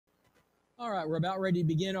All right, we're about ready to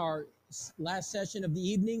begin our last session of the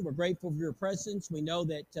evening. We're grateful for your presence. We know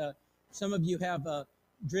that some of you have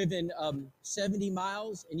driven 70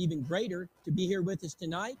 miles and even greater to be here with us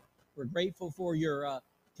tonight. We're grateful for your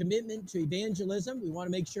commitment to evangelism. We want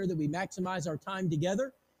to make sure that we maximize our time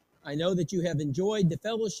together. I know that you have enjoyed the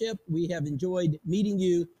fellowship. We have enjoyed meeting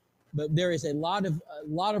you, but there is a lot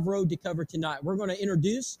of road to cover tonight. We're going to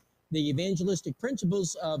introduce the evangelistic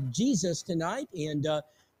principles of Jesus tonight, and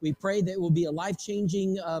we pray that it will be a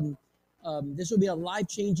life-changing. This will be a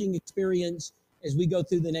life-changing experience as we go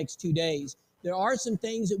through the next 2 days. There are some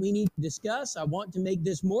things that we need to discuss. I want to make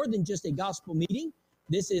this more than just a gospel meeting.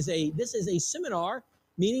 This is a seminar,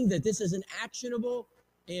 meaning that this is an actionable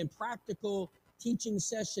and practical teaching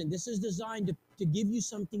session. This is designed to give you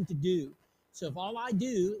something to do. So if all I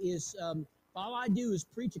do is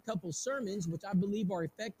preach a couple sermons, which I believe are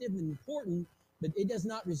effective and important, but it does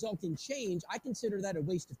not result in change, I consider that a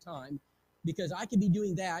waste of time, because I could be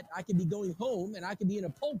doing that. I could be going home, and I could be in a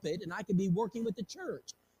pulpit, and I could be working with the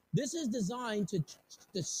church. This is designed to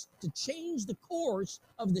change the course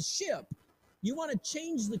of the ship. You want to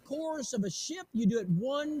change the course of a ship, you do it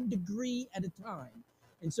 1 degree at a time.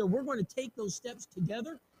 And so we're going to take those steps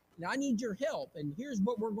together. Now, I need your help, and here's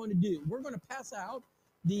what we're going to do. We're going to pass out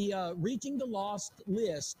the Reaching the Lost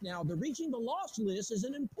list. Now, the Reaching the Lost list is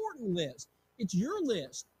an important list. It's your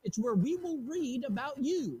list. It's where we will read about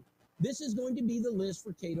you. This is going to be the list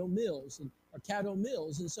for Caddo Mills or Caddo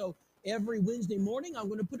Mills. And so every Wednesday morning, I'm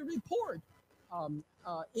going to put a report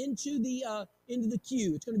into the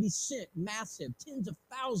queue. It's going to be sent massive. Tens of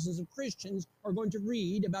thousands of Christians are going to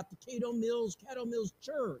read about the Caddo Mills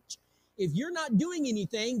Church. If you're not doing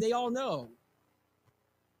anything, they all know.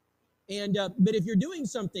 And but if you're doing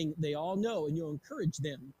something, they all know, and you'll encourage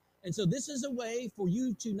them. And so this is a way for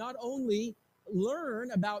you to not only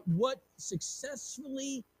learn about what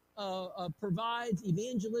successfully provides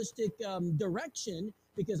evangelistic direction,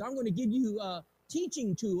 because I'm going to give you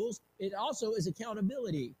teaching tools. It also is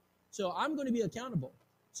accountability. So I'm going to be accountable.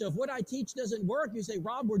 So if what I teach doesn't work, you say,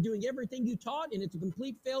 Rob, we're doing everything you taught and it's a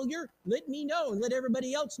complete failure, let me know and let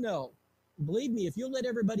everybody else know. Believe me, if you'll let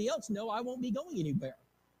everybody else know, I won't be going anywhere.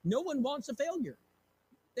 No one wants a failure.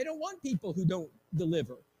 They don't want people who don't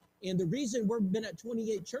deliver. And the reason we've been at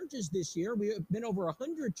 28 churches this year, we have been over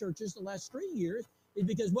 100 churches the last 3 years, is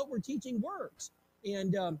because what we're teaching works.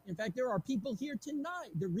 And in fact, there are people here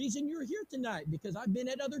tonight. The reason you're here tonight, because I've been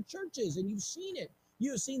at other churches and you've seen it.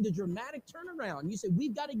 You have seen the dramatic turnaround. You say,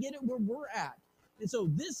 we've got to get it where we're at. And so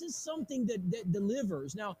this is something that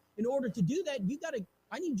delivers. Now, in order to do that,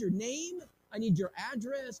 I need your name, I need your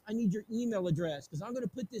address, I need your email address, because I'm going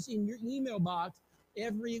to put this in your email box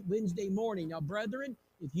every Wednesday morning. Now, brethren,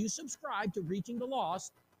 if you subscribe to Reaching the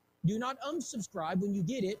Lost, do not unsubscribe when you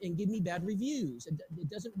get it and give me bad reviews.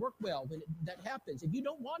 It doesn't work well when that happens. If you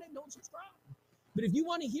don't want it, don't subscribe. But if you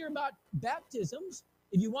want to hear about baptisms,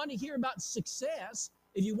 if you want to hear about success,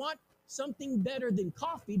 if you want something better than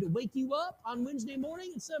coffee to wake you up on Wednesday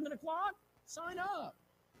morning at 7 o'clock, sign up.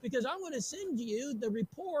 Because I'm going to send you the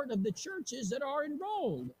report of the churches that are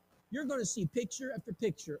enrolled. You're going to see picture after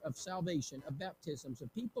picture of salvation, of baptisms,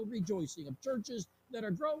 of people rejoicing, of churches that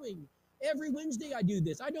are growing. Every Wednesday I do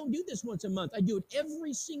this. I don't do this once a month. I do it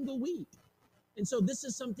every single week. And so this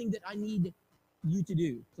is something that I need you to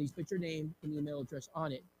do. Please put your name and email address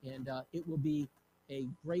on it, and it will be a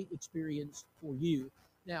great experience for you.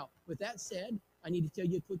 Now, with that said, I need to tell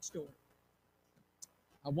you a quick story.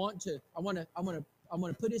 I want to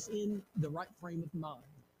put us in the right frame of mind.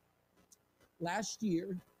 Last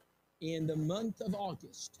year, in the month of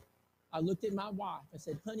August, I looked at my wife. I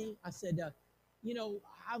said, honey,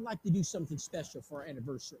 I'd like to do something special for our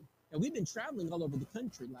anniversary. Now, we've been traveling all over the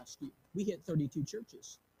country last year. We hit 32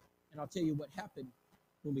 churches. And I'll tell you what happened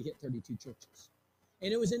when we hit 32 churches.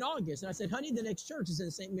 And it was in August. And I said, honey, the next church is in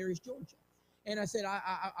St. Mary's, Georgia. And I said,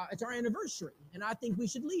 it's our anniversary. And I think we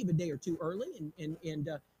should leave a day or two early. And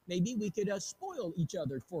maybe we could spoil each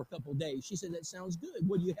other for a couple of days. She said, that sounds good.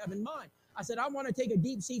 What do you have in mind? I said, I want to take a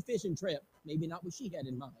deep sea fishing trip. Maybe not what she had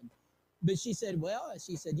in mind. But she said,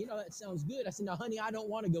 that sounds good. I said, no, honey, I don't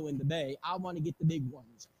want to go in the bay. I want to get the big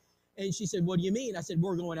ones. And she said, what do you mean? I said,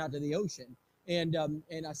 we're going out to the ocean. And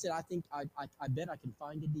I said, I think I bet I can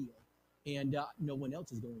find a deal. And no one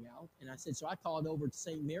else is going out. And I said, so I called over to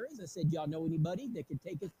St. Mary's. I said, y'all know anybody that could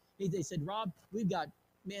take us? They said, Rob, we've got,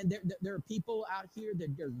 man, there are people out here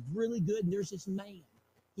that they're really good. And there's this man.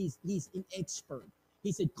 He's an expert.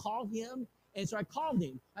 He said, call him. And so I called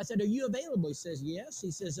him. I said, are you available? He says, yes.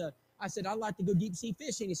 He says, I said, I'd like to go deep sea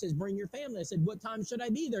fishing. He says, bring your family. I said, what time should I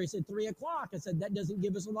be there? He said, 3 o'clock. I said, that doesn't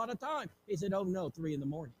give us a lot of time. He said, oh, no, 3 in the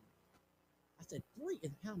morning. I said, 3?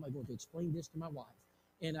 And how am I going to explain this to my wife?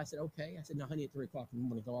 And I said, okay. I said, no, honey, at 3 o'clock in the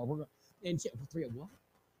morning, we're going. And she, well, 3 at what?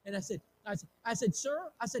 And I said, sir,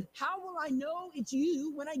 I said, how will I know it's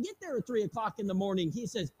you when I get there at 3 o'clock in the morning? He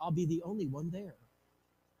says, I'll be the only one there.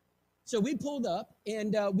 So we pulled up,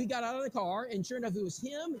 and we got out of the car, and sure enough, it was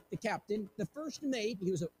him, the captain, the first mate.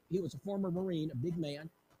 He was a former Marine, a big man,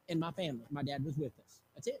 and my family. My dad was with us.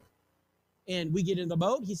 That's it. And we get in the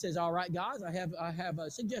boat. He says, all right, guys, I have a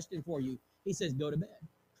suggestion for you. He says, go to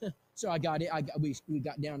bed. So I got it. We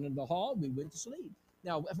got down into the hall. We went to sleep.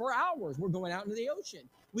 Now, for hours, we're going out into the ocean.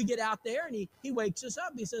 We get out there, and he wakes us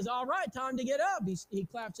up. He says, all right, time to get up. He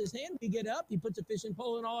claps his hand. We get up. He puts a fishing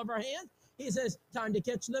pole in all of our hands. He says, time to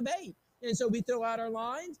catch the bait. And so we throw out our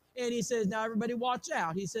lines, and he says, now everybody watch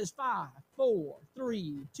out. He says, 5, 4,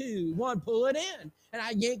 3, 2, 1, pull it in. And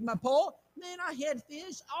I yank my pole. Man, I had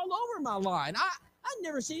fish all over my line. I'd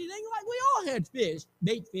never seen anything like we all had fish,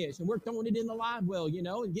 bait fish, and we're throwing it in the live well,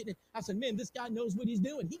 and getting it. I said, man, this guy knows what he's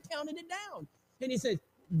doing. He counted it down. And he said,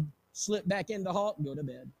 slip back in the hall, go to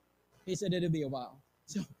bed. He said, it'll be a while.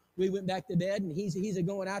 So we went back to bed, and he's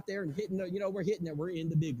going out there and hitting, we're hitting it. We're in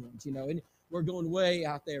the big ones, and we're going way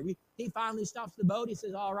out there. He finally stops the boat. He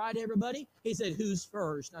says, all right, everybody. He said, who's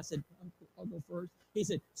first? And I said, I'll go first. He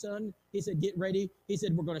said, son, get ready. He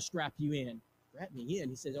said, we're going to strap you in. Strap me in?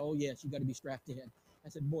 He said, oh, yes, you got to be strapped in. I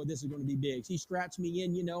said, boy, this is going to be big. So he straps me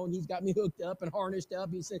in, and he's got me hooked up and harnessed up.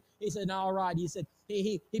 He said, all right. He said,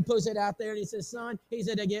 he puts it out there, and he says, son, he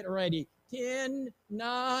said, get ready. 10,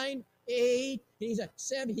 9, 8. And he's at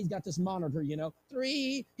 7. He's got this monitor,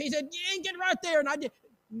 3. He said, yank it right there. And I did.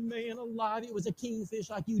 Man alive, it was a kingfish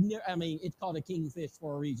like you never. It's called a kingfish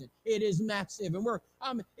for a reason. It is massive,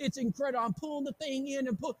 and it's incredible. I'm pulling the thing in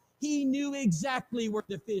and pull. He knew exactly where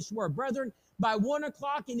the fish were, brethren. By 1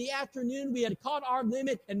 o'clock in the afternoon, we had caught our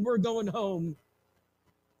limit, and we're going home.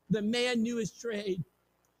 The man knew his trade.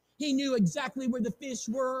 He knew exactly where the fish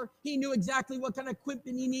were. He knew exactly what kind of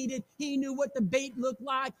equipment he needed. He knew what the bait looked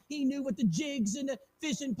like. He knew what the jigs and the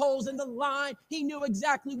fishing poles and the line. He knew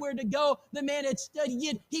exactly where to go. The man had studied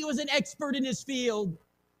it. He was an expert in his field.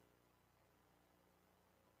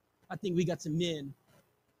 I think we got some men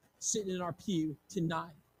sitting in our pew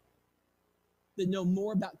tonight that know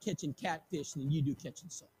more about catching catfish than you do catching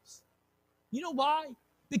souls. You know why?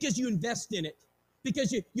 Because you invest in it.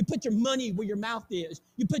 Because you put your money where your mouth is.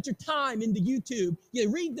 You put your time into YouTube.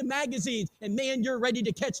 You read the magazines, and man, you're ready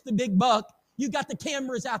to catch the big buck. You got the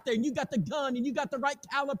cameras out there, and you got the gun, and you got the right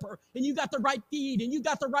caliper, and you got the right feed, and you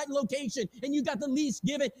got the right location, and you got the lease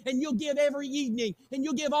given, and you'll give every evening, and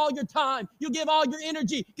you'll give all your time. You'll give all your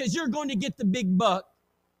energy because you're going to get the big buck.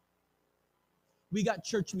 We got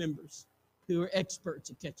church members who are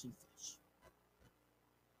experts at catching fish,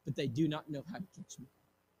 but they do not know how to catch them.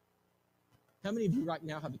 How many of you right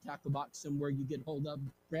now have a tackle box somewhere you get hold of?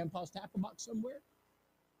 Grandpa's tackle box somewhere?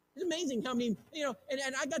 It's amazing how many,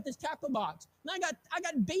 and I got this tackle box, and I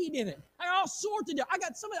got bait in it. I got all sorts of I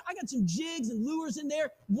got some jigs and lures in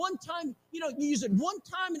there. One time, you use it one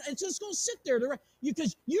time, and it's just going to sit there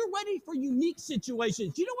because you're ready for unique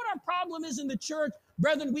situations. You know what our problem is in the church?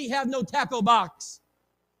 Brethren, we have no tackle box.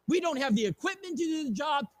 We don't have the equipment to do the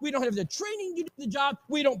job. We don't have the training to do the job.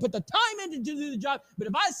 We don't put the time in to do the job. But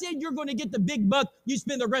if I said you're going to get the big buck, you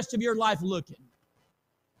spend the rest of your life looking.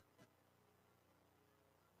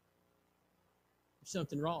 There's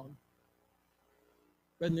something wrong.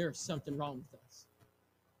 Brethren, there is something wrong with us.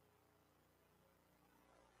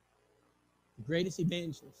 The greatest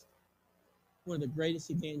evangelist, one of the greatest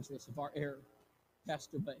evangelists of our era,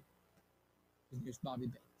 passed away. His name is Bobby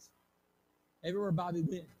Bates. Everywhere Bobby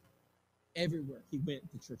went, everywhere he went,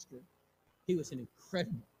 the church grew. He was an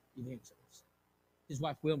incredible evangelist. His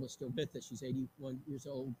wife Wilma is still with us. She's 81 years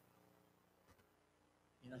old.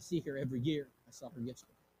 And I see her every year. I saw her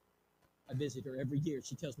yesterday. I visit her every year.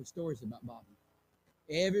 She tells me stories about Bobby.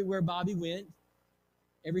 Everywhere Bobby went,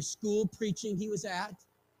 every school preaching he was at,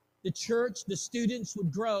 the church, the students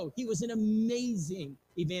would grow. He was an amazing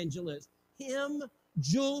evangelist. Him,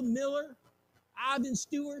 Jewel Miller, Ivan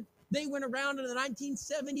Stewart, they went around in the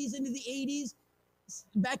 1970s into the 80s,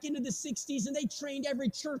 back into the 60s, and they trained every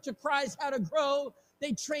church of Christ how to grow.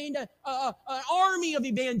 They trained an army of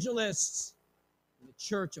evangelists. And the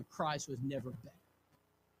church of Christ was never better.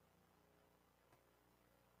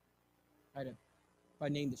 If I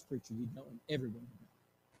named this preacher, you'd know him. Everyone would know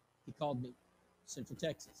him. He called me, Central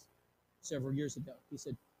Texas, several years ago. He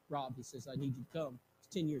said, Rob, he says, I need you to come. It's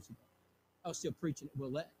 10 years ago. I was still preaching at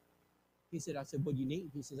Willette. I said, what do you need?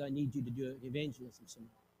 He says, I need you to do an evangelism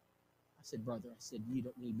seminar. I said, brother, you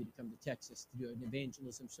don't need me to come to Texas to do an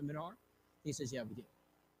evangelism seminar? He says, yeah, we do.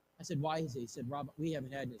 I said, why is he? He said, Rob, we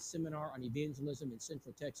haven't had a seminar on evangelism in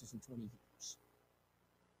Central Texas in 20 years.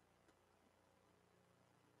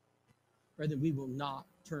 Brethren, we will not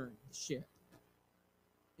turn the ship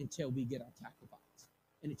until we get our tackle box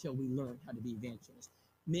and until we learn how to be evangelists.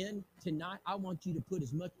 Men, tonight, I want you to put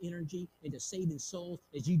as much energy into saving souls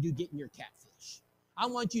as you do getting your catfish. I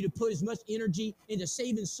want you to put as much energy into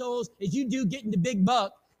saving souls as you do getting the big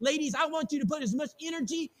buck. Ladies, I want you to put as much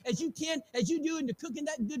energy as you can, as you do into cooking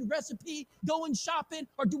that good recipe, going shopping,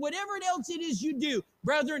 or do whatever else it is you do.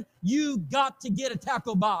 Brethren, you got to get a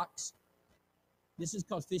tackle box. This is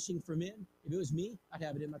called fishing for men. If it was me, I'd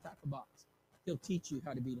have it in my tackle box. He'll teach you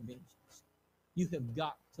how to be an evangelist. You have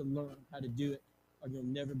got to learn how to do it, or you'll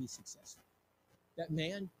never be successful. That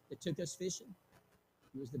man that took us fishing,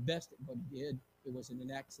 he was the best at what he did. It wasn't an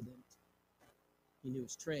accident. He knew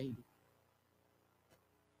his trade.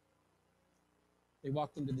 They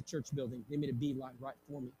walked into the church building. They made a beeline right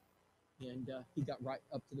for me. And he got right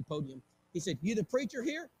up to the podium. He said, you the preacher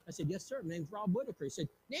here? I said, yes, sir. My name's Rob Whitaker. He said,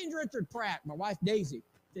 name's Richard Pratt. My wife, Daisy.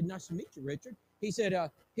 I said, nice to meet you, Richard. He said,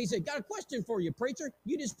 got a question for you, preacher.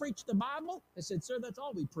 You just preach the Bible? I said, sir, that's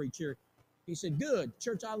all we preach here. He said, good.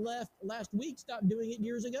 Church I left last week stopped doing it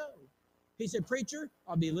years ago. He said, preacher,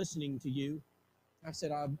 I'll be listening to you. I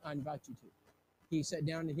said, I invite you to. He sat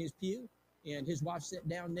down in his pew, and his wife sat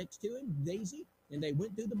down next to him, Daisy, and they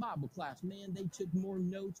went through the Bible class. Man, they took more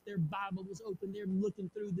notes. Their Bible was open. They're looking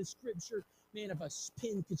through the scripture. Man, if a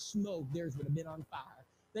pen could smoke, theirs would have been on fire.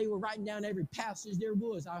 They were writing down every passage there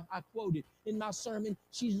was. I quoted in my sermon.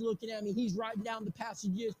 She's looking at me. He's writing down the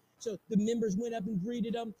passages. So the members went up and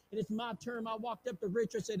greeted him. And it's my turn. I walked up to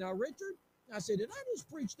Richard. I said, now, Richard, I said, did I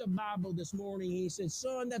just preach the Bible this morning? He said,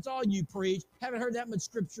 son, that's all you preach. Haven't heard that much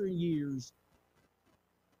scripture in years.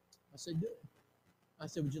 I said, good. I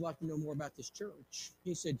said, would you like to know more about this church?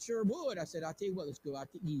 He said, sure would. I said, I'll tell you what, let's go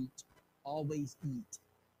out to eat. Always eat.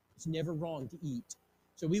 It's never wrong to eat.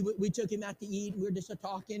 So we took him out to eat, and we were just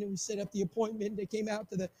talking, and we set up the appointment. They came out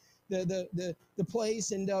to the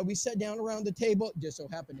place, and we sat down around the table. It just so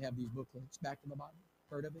happened to have these booklets, Back to the Bible.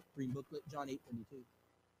 Heard of it? Green booklet, John 8:32.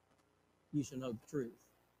 You shall know the truth,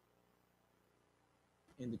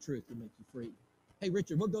 and the truth will make you free. Hey,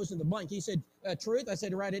 Richard, what goes in the blank? He said, truth. I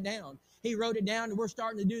said, write it down. He wrote it down, and we're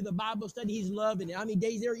starting to do the Bible study. He's loving it. I mean,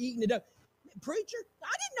 days they're eating it up. Preacher,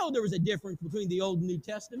 I didn't know there was a difference between the Old and New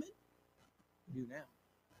Testament. We do now.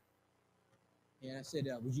 And I said,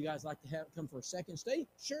 would you guys like to come for a second study?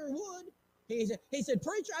 Sure would. He said,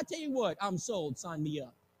 preacher, I tell you what, I'm sold. Sign me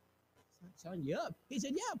up. Sign you up? He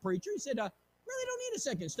said, yeah, preacher. He said, really don't need a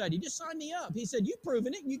second study. Just sign me up. He said, you've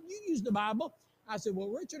proven it. You use the Bible. I said, well,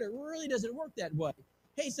 Richard, it really doesn't work that way.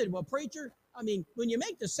 He said, well, preacher, I mean, when you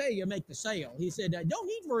make the sale, you make the sale. He said, don't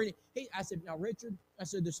need for any. I said, now, Richard, I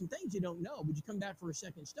said, there's some things you don't know. Would you come back for a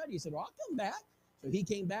second study? He said, well, I'll come back. So he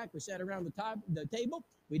came back. We sat around the table.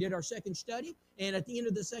 We did our second study. And at the end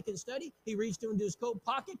of the second study, he reached into his coat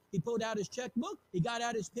pocket. He pulled out his checkbook. He got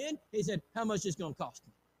out his pen. He said, how much is this going to cost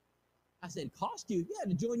me? I said, cost you? Yeah,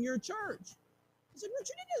 to join your church. He said,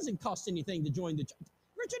 Richard, it doesn't cost anything to join the church.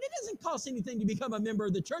 Richard, it doesn't cost anything to become a member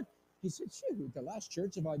of the church. He said, shoot, the last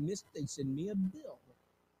church, if I missed, they'd send me a bill.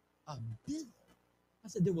 A bill? I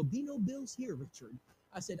said, there will be no bills here, Richard.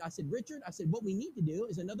 I said, Richard, what we need to do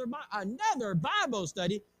is another Bible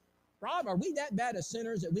study. Rob, are we that bad as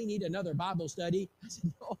sinners that we need another Bible study? I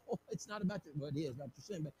said, no, it's not about your, well, it is about your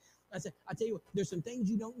sin. But I said, I tell you what, there's some things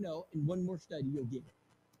you don't know, and one more study you'll get it.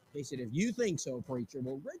 They said, if you think so, preacher.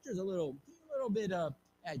 Well, Richard's a little bit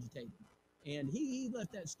agitated. And he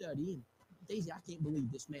left that study, and Daisy, I can't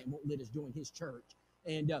believe this man won't let us join his church.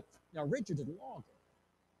 And now Richard's a logger,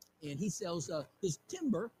 and he sells his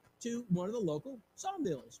timber to one of the local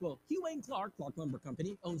sawmills. Well, Hugh Wayne Clark Lumber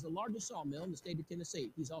Company, owns the largest sawmill in the state of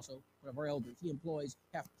Tennessee. He's also one of our elders. He employs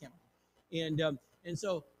half the county. And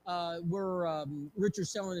so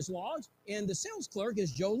Richard's selling his logs, and the sales clerk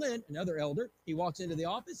is Joe Lynn, another elder. He walks into the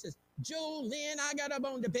office, says, Joe Lynn, I got a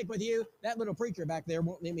bone to pick with you. That little preacher back there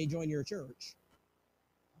won't let me join your church.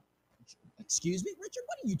 Excuse me, Richard,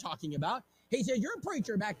 what are you talking about? He said, your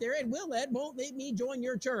preacher back there at Willett won't let me join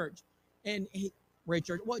your church. And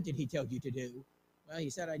Richard, what did he tell you to do? Well, he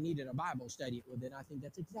said I needed a Bible study. Well, then I think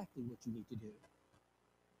that's exactly what you need to do.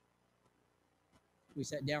 We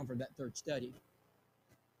sat down for that third study.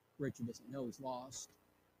 Richard doesn't know he's lost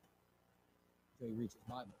until he reads his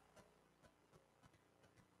Bible.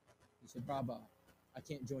 He said, Bob, I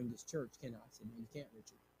can't join this church, can I? I said, no, you can't,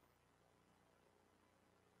 Richard.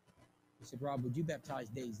 He said, Rob, would you baptize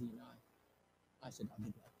Daisy and I? I said, I'll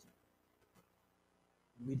be glad to.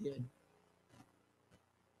 And we did.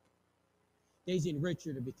 Daisy and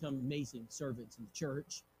Richard have become amazing servants in the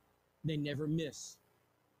church. They never miss.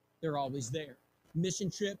 They're always there.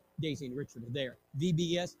 Mission trip, Daisy and Richard are there.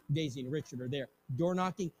 VBS, Daisy and Richard are there. Door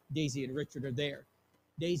knocking, Daisy and Richard are there.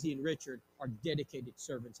 Daisy and Richard are dedicated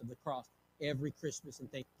servants of the cross. Every Christmas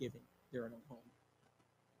and Thanksgiving, they're at our home.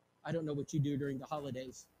 I don't know what you do during the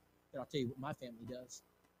holidays, but I'll tell you what my family does.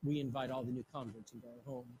 We invite all the new converts into our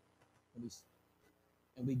home,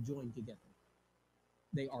 and we join together.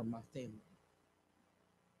 They are my family.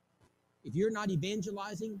 If you're not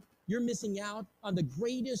evangelizing, you're missing out on the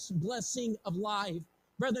greatest blessing of life.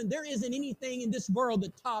 Brethren, there isn't anything in this world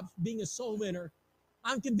that tops being a soul winner.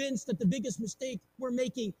 I'm convinced that the biggest mistake we're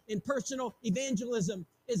making in personal evangelism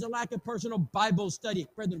is a lack of personal Bible study.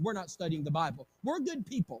 Brethren, we're not studying the Bible. We're good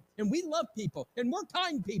people, and we love people, and we're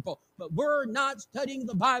kind people, but we're not studying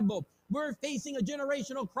the Bible. We're facing a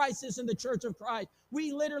generational crisis in the Church of Christ.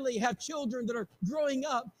 We literally have children that are growing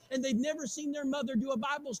up, and they've never seen their mother do a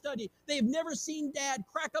Bible study. They've never seen dad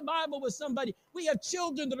crack a Bible with somebody. We have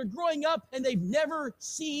children that are growing up, and they've never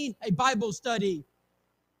seen a Bible study.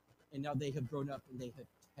 And now they have grown up, and they have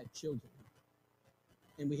had children.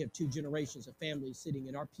 And we have two generations of families sitting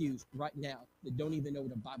in our pews right now that don't even know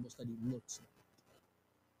what a Bible study looks like.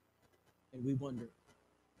 And we wonder,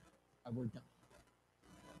 are we done?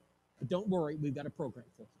 But don't worry, we've got a program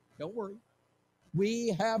for you. Don't worry.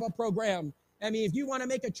 We have a program. I mean, if you want to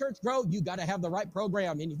make a church grow, you got to have the right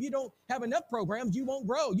program. And if you don't have enough programs, you won't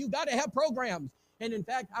grow. You got to have programs. And in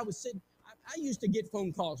fact, I used to get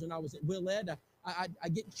phone calls when I was at Willett. I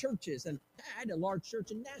get churches, and I had a large church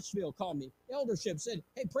in Nashville call me. The eldership said,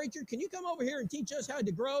 "Hey, preacher, can you come over here and teach us how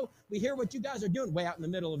to grow? We hear what you guys are doing," way out in the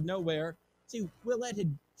middle of nowhere. See, Willett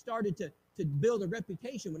had started to build a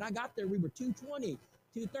reputation. When I got there, we were 220,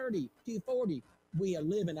 230, 240. We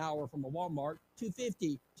live an hour from a Walmart,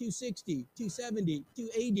 250, 260, 270,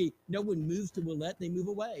 280. No one moves to Willett, they move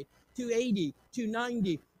away. 280,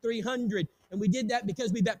 290, 300. And we did that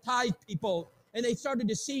because we baptized people, and they started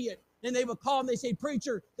to see it. And they would call and they say,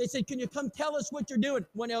 "Preacher," they said, "can you come tell us what you're doing?"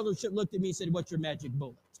 One eldership looked at me and said, "What's your magic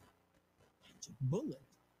bullet?" Magic bullet?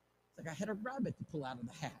 It's like I had a rabbit to pull out of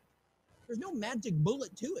the hat. There's no magic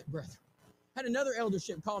bullet to it, brethren. Had another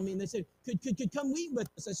eldership call me and they said, could come meet with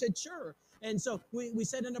us. I said, "Sure." And so we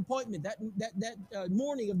set an appointment. That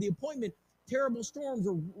morning of the appointment, terrible storms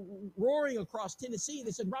were roaring across Tennessee. They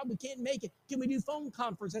said, "Rob, we can't make it. Can we do phone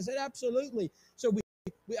conference?" I said, "Absolutely." So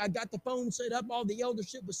I got the phone set up. All the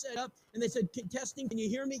eldership was set up. And they said, "Testing, can you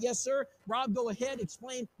hear me?" "Yes, sir." "Rob, go ahead.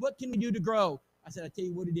 Explain. What can we do to grow?" I said, "I tell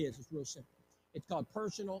you what it is. It's real simple. It's called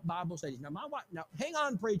personal Bible studies." Now, my wife, now, hang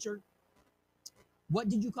on, preacher. What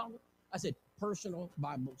did you call it? I said, personal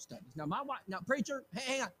Bible studies. Now, my wife, now, preacher,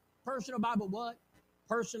 hang on. Personal Bible what?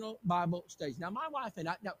 Personal Bible studies. Now, my wife and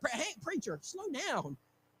I, now, hey, preacher, slow down.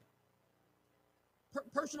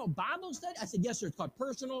 Personal Bible study? I said, "Yes, sir. It's called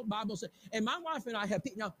personal Bible study." And my wife and I have,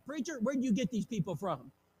 now, preacher, where do you get these people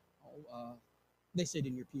from? "Oh, they sit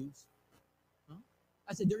in your pews." Huh?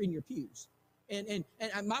 I said, "They're in your pews." And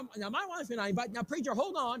my wife and I invite, now, preacher,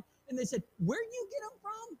 hold on. And they said, "Where do you get them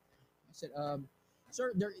from?" I said,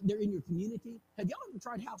 "Sir, they're in your community. Have y'all ever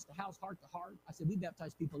tried house to house, heart to heart?" I said, "We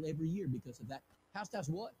baptize people every year because of that." House to house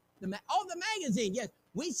what? The magazine. Yes,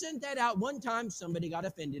 we sent that out one time. Somebody got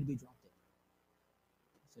offended. We dropped it.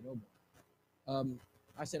 I said, "Oh boy."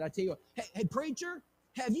 I said, "I tell you what, hey, preacher,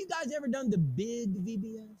 have you guys ever done the big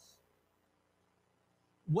VBS?"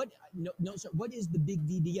 "What? No, sir. What is the big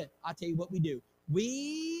VBS?" "I'll tell you what we do.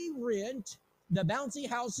 We rent the bouncy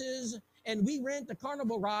houses, and we rent the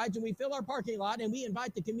carnival rides, and we fill our parking lot, and we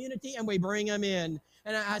invite the community, and we bring them in."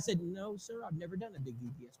 And I said, "No, sir, I've never done a big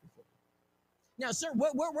VBS before." "Now, sir,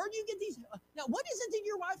 where do you get these? Now, what is it that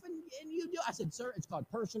your wife and you do?" I said, "Sir, it's called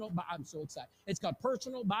personal." I'm so excited. It's called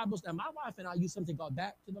personal Bibles. Now, my wife and I use something called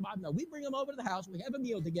Back to the Bible. Now, we bring them over to the house. We have a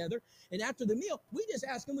meal together. And after the meal, we just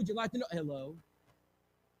ask them, "Would you like to know?" Hello.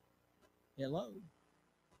 Hello.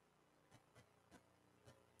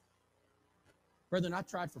 Brethren, I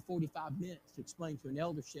tried for 45 minutes to explain to an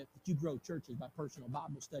eldership that you grow churches by personal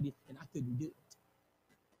Bible study, and I couldn't do it.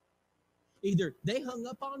 Either they hung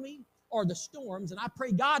up on me, or the storms, and I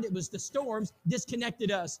pray God it was the storms,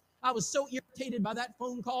 disconnected us. I was so irritated by that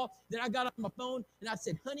phone call that I got on my phone and I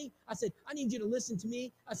said, "Honey," I said, "I need you to listen to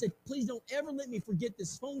me." I said, "Please don't ever let me forget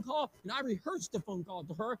this phone call." And I rehearsed the phone call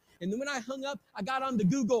to her. And then when I hung up, I got on the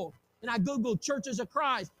Google and I Googled Churches of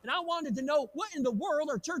Christ. And I wanted to know, what in the world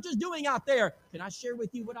are churches doing out there? Can I share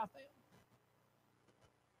with you what I found?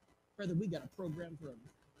 Brother, we got a program for everything.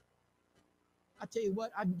 I tell you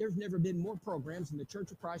what, there's never been more programs in the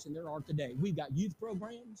Church of Christ than there are today. We've got youth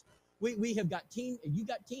programs. We have got teens. You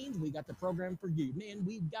got teens. We got the program for you. Man,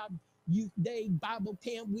 we've got youth day, Bible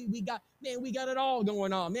camp. We got it all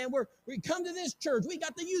going on. Man, we come to this church. We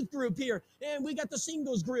got the youth group here, and we got the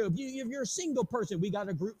singles group. If you're a single person, we got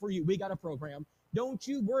a group for you. We got a program. Don't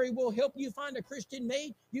you worry, we'll help you find a Christian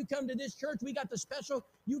mate. You come to this church, you got the special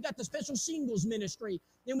singles ministry.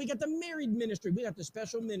 Then we got the married ministry. We got the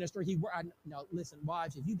special ministry. Now listen,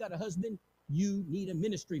 wives, if you got a husband, you need a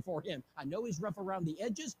ministry for him. I know he's rough around the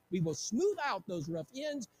edges. We will smooth out those rough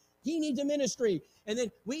ends. He needs a ministry. And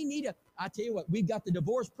then I tell you what, we've got the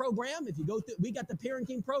divorce program. If you go through, we got the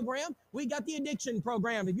parenting program. We got the addiction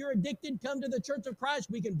program. If you're addicted, come to the Church of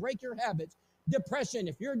Christ. We can break your habits. Depression,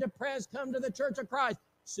 if you're depressed, come to the Church of Christ.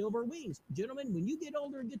 Silver wings. Gentlemen, when you get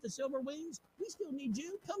older and get the silver wings, we still need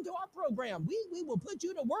you. Come to our program. We will put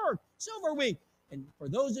you to work. Silver wing. And for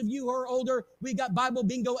those of you who are older, we got Bible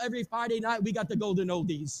bingo every Friday night. We got the golden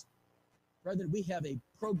oldies. Brethren, we have a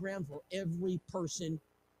program for every person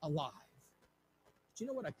alive. But you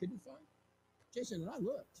know what I couldn't find? Jason and I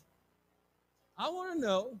looked. I want to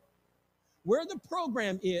know where the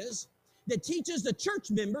program is that teaches the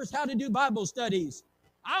church members how to do Bible studies.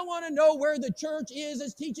 I want to know where the church is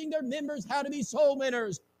that's teaching their members how to be soul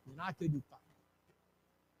winners. And I couldn't find it.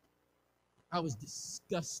 I was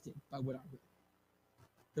disgusted by what I read.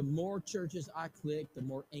 The more churches I clicked, the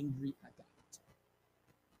more angry I got.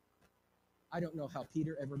 I don't know how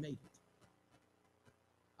Peter ever made it.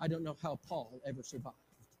 I don't know how Paul ever survived.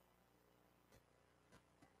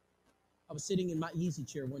 I was sitting in my easy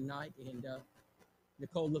chair one night, and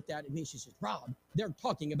Nicole looked at me. She said, "Rob, they're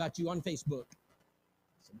talking about you on Facebook."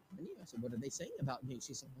 I said, "What are they saying about me?"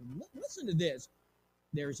 She said, "Well, listen to this.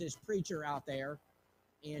 There's this preacher out there,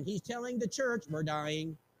 and he's telling the church we're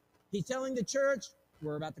dying. He's telling the church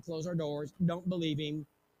we're about to close our doors. Don't believe him.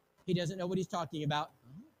 He doesn't know what he's talking about."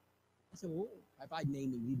 I said, "Well, if I'd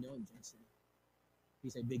name him, you'd know him, Jason." He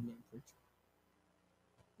said, "Big name preacher."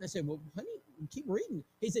 I said, "Well, honey, keep reading."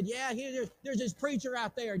 He said, "Yeah, there's this preacher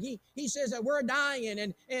out there. And he says that we're dying,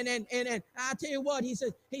 and I tell you what, he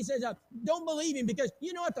says, don't believe him, because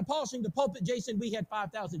you know at the polishing the pulpit, Jason, we had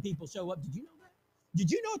 5,000 people show up. Did you know that? Did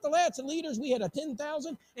you know at the Lads and Leaders we had a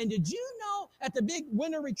 10,000? And did you know at the big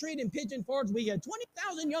winter retreat in Pigeon Forge we had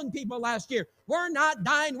 20,000 young people last year? We're not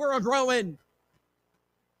dying, we're growing."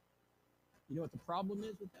 You know what the problem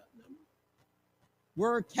is with that number?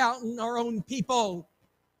 We're counting our own people.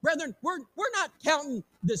 Brethren, we're not counting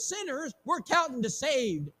the sinners, we're counting the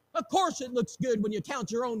saved. Of course it looks good when you count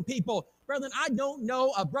your own people. Brethren, I don't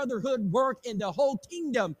know a brotherhood work in the whole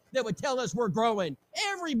kingdom that would tell us we're growing.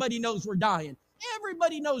 Everybody knows we're dying.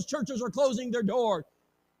 Everybody knows churches are closing their doors.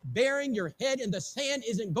 Burying your head in the sand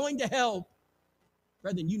isn't going to help.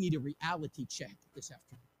 Brethren, you need a reality check this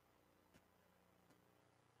afternoon.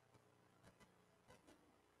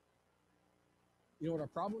 You know what our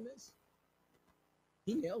problem is?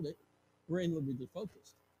 He nailed it. We're inwardly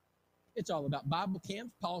focused. It's all about Bible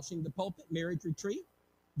camps, polishing the pulpit, marriage retreat,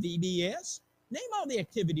 VBS. Name all the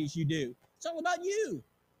activities you do. It's all about you.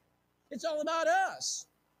 It's all about us.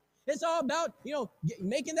 It's all about,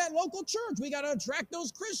 making that local church. We got to attract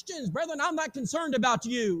those Christians. Brethren, I'm not concerned about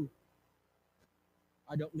you.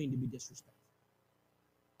 I don't mean to be disrespectful.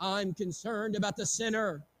 I'm concerned about the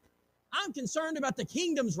sinner. I'm concerned about the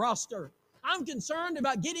kingdom's roster. I'm concerned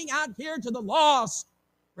about getting out here to the lost.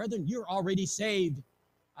 Brethren, you're already saved.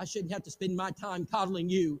 I shouldn't have to spend my time coddling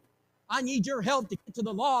you. I need your help to get to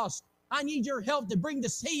the lost. I need your help to bring the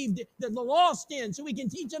saved, the lost in, so we can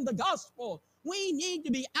teach them the gospel. We need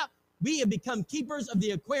to be out. We have become keepers of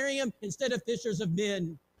the aquarium instead of fishers of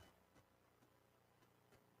men.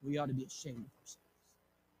 We ought to be ashamed of ourselves.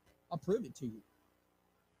 I'll prove it to you.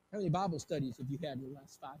 How many Bible studies have you had in the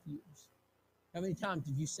last 5 years? How many times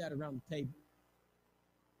have you sat around the table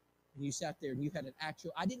and you sat there and you had an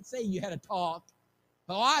actual, I didn't say you had a talk.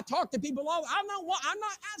 Oh, I talk to people all, I'm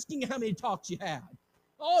not asking how many talks you had.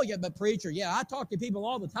 Oh, yeah, but preacher, yeah, I talk to people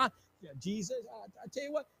all the time. Yeah, Jesus, I tell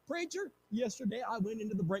you what, preacher, yesterday I went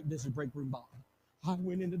into the break room, Bob. I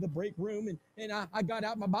went into the break room and I got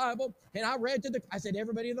out my Bible and I read I said,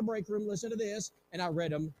 everybody in the break room, listen to this. And I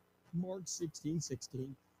read them, Mark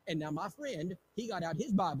 16:16. And now my friend, he got out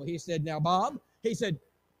his Bible. He said, "Now, Bob," he said,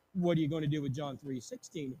 "what are you going to do with John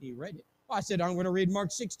 3:16? He read it. I said, "I'm going to read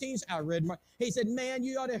Mark 16. I read Mark. He said, "Man,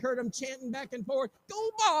 you ought to heard him chanting back and forth. Go,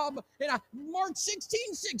 Bob." And Mark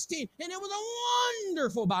 16:16. And it was a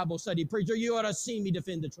wonderful Bible study, preacher. You ought to see me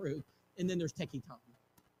defend the truth. And then there's techie time.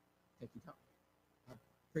 Techie time.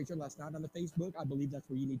 Preacher, last night on the Facebook, I believe that's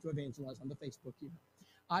where you need to evangelize, on the Facebook.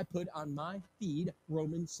 I put on my feed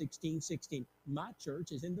Romans 16:16. My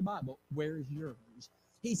church is in the Bible. Where's yours?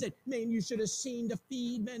 He said, man, you should have seen the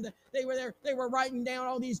feed, man. They were there. They were writing down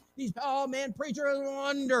all these, oh, man, preacher is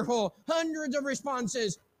wonderful. Hundreds of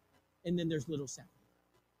responses. And then there's little Sally.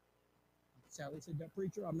 Sally said, no,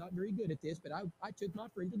 preacher, I'm not very good at this, but I took my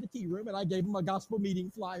friend to the tea room and I gave him a gospel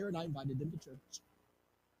meeting flyer and I invited them to church.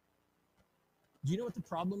 Do you know what the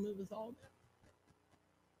problem is with all that?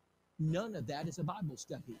 None of that is a Bible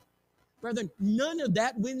study. Brethren, none of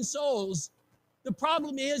that wins souls. The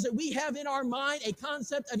problem is that we have in our mind a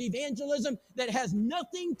concept of evangelism that has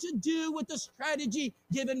nothing to do with the strategy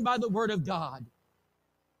given by the Word of God.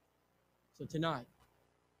 So tonight,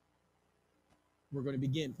 we're going to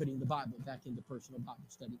begin putting the Bible back into personal Bible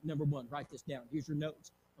study. Number one, write this down. Here's your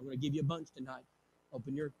notes. I'm going to give you a bunch tonight.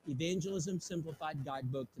 Open your Evangelism Simplified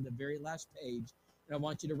Guidebook to the very last page, and I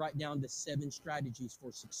want you to write down the 7 strategies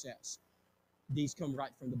for success. These come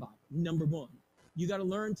right from the Bible. Number one, you got to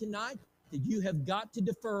learn tonight that you have got to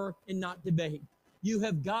defer and not debate. You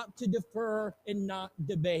have got to defer and not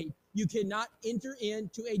debate. You cannot enter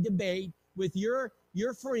into a debate with your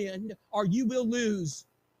friend or you will lose.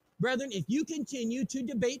 Brethren, if you continue to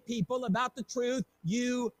debate people about the truth,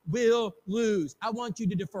 you will lose. I want you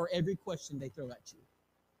to defer every question they throw at you.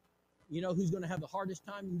 You know who's going to have the hardest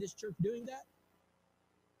time in this church doing that?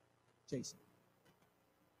 Jason.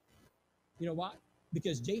 You know why?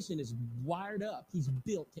 Because Jason is wired up. He's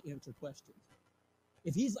built to answer questions.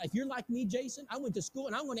 If you're like me, Jason, I went to school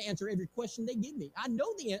and I'm going to answer every question they give me. I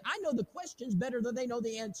know the questions better than they know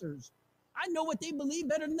the answers. I know what they believe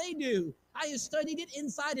better than they do. I have studied it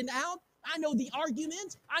inside and out. I know the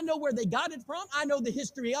arguments. I know where they got it from. I know the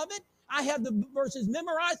history of it. I have the verses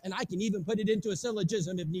memorized, and I can even put it into a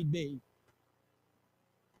syllogism if need be.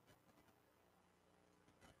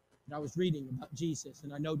 And I was reading about Jesus,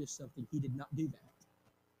 and I noticed something. He did not do that.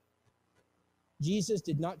 Jesus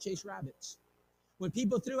did not chase rabbits. When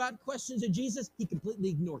people threw out questions of Jesus, he completely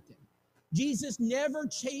ignored them. Jesus never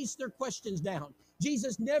chased their questions down.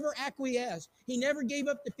 Jesus never acquiesced. He never gave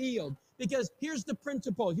up the field. Because here's the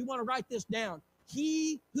principle. If you want to write this down,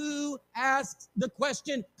 he who asks the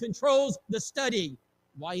question controls the study.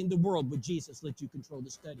 Why in the world would Jesus let you control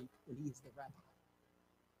the study when he is the rabbi?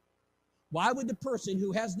 Why would the person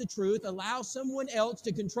who has the truth allow someone else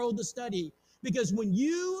to control the study? Because when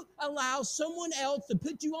you allow someone else to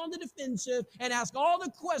put you on the defensive and ask all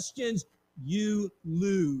the questions, you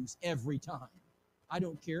lose every time. I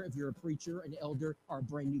don't care if you're a preacher, an elder, or a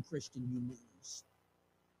brand new Christian, you lose.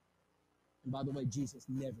 And by the way, Jesus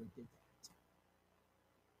never did that.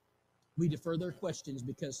 We defer their questions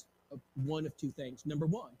because of one of two things. Number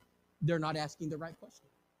one, they're not asking the right question.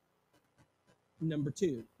 Number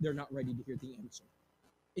two, they're not ready to hear the answer.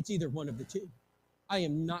 It's either one of the two. I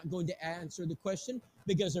am not going to answer the question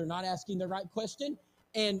because they're not asking the right question.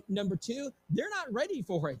 And number two, they're not ready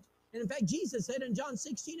for it. And in fact, Jesus said in John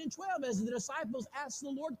 16 and 12, as the disciples asked the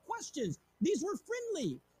Lord questions, these were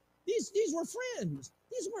friendly. These were friends.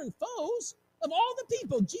 These weren't foes. Of all the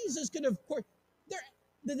people, Jesus could have, of course,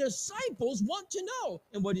 the disciples want to know.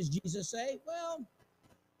 And what does Jesus say? Well,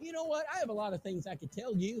 you know what? I have a lot of things I could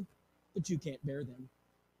tell you, but you can't bear them.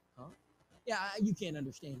 Huh? Yeah, you can't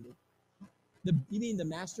understand it. You mean the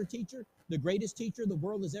master teacher, the greatest teacher the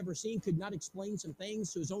world has ever seen, could not explain some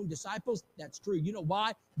things to his own disciples? That's true. You know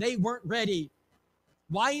why? They weren't ready.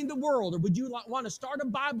 Why in the world, or would you want to start a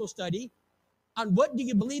Bible study on what do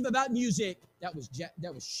you believe about music? That was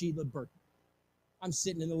Sheila Burton. I'm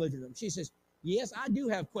sitting in the living room. She says, yes, I do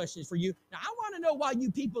have questions for you. Now, I want to know why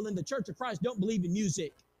you people in the Church of Christ don't believe in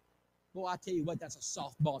music. Boy, I tell you what, that's a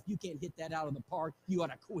softball. If you can't hit that out of the park, you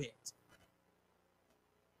ought to quit.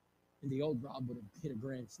 And the old Rob would have hit a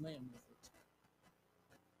grand slam with it.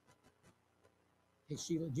 Hey,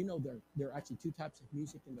 Sheila, do you know there are actually two types of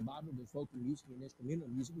music in the Bible? There's vocal music and instrumental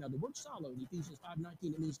music. Now, the word solo in Ephesians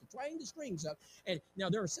 5:19, it means to twang the strings up. And now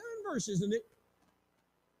there are 7 verses in it.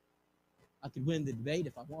 I could win the debate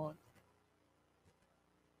if I want.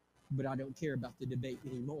 But I don't care about the debate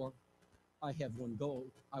anymore. I have one goal.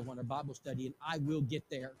 I want a Bible study, and I will get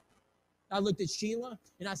there. I looked at Sheila,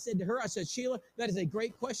 and I said to her, I said, Sheila, that is a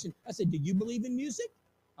great question. I said, do you believe in music?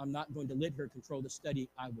 I'm not going to let her control the study.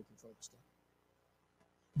 I will control the study.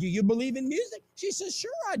 Do you believe in music? She says, sure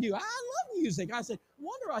I do. I love music. I said,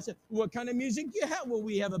 wonder. I said, what kind of music do you have? Well,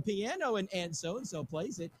 we have a piano, and Aunt so-and-so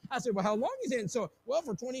plays it. I said, well, how long is it? And so, well,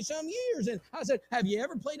 for 20-some years. And I said, have you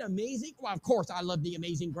ever played Amazing? Well, of course, I love the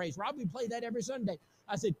Amazing Grace. Rob, we play that every Sunday.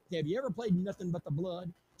 I said, have you ever played Nothing But the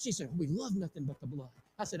Blood? She said, we love Nothing But the Blood.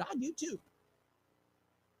 I said, I do too.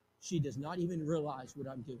 She does not even realize what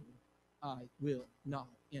I'm doing. I will not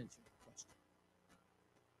answer the question.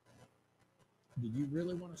 Do you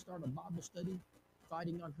really want to start a Bible study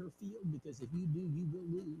fighting on her field? Because if you do, you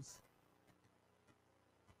will lose.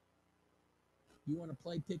 You want to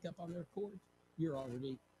play pickup on their court? You're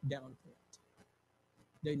already down a point.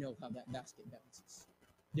 They know how that basket bounces.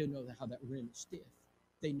 They know how that rim is stiff.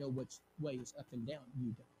 They know which way is up and down.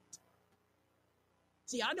 You don't.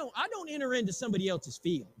 See, I don't enter into somebody else's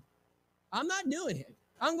field. I'm not doing it.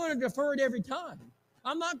 I'm going to defer it every time.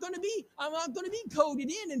 I'm not going to be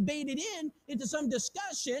coded in and baited in into some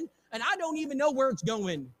discussion, and I don't even know where it's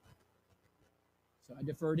going. So I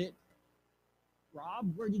deferred it.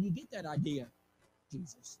 Rob, where did you get that idea?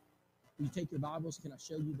 Jesus. Will you take your Bibles? Can I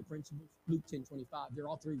show you the principles? Luke 10:25. They're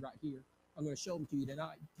all three right here. I'm going to show them to you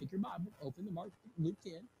tonight. Take your Bible, open to Luke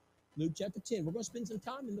 10. Luke chapter 10. We're going to spend some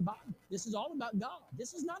time in the Bible. This is all about God.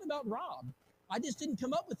 This is not about Rob. I just didn't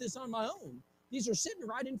come up with this on my own. These are sitting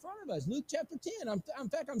right in front of us. Luke chapter 10. In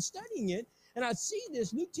fact, I'm studying it, and I see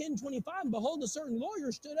this, Luke 10:25. And behold, a certain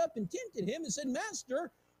lawyer stood up and tempted him and said, Master,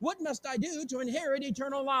 what must I do to inherit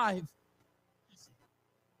eternal life? I said,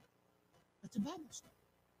 that's a Bible study.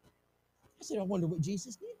 I said, I wonder what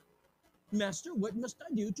Jesus did. Master, what must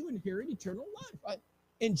I do to inherit eternal life?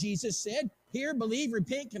 And Jesus said, here, believe,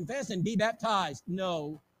 repent, confess, and be baptized.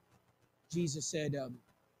 No. Jesus said,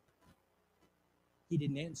 he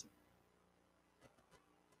didn't answer.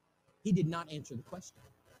 He did not answer the question.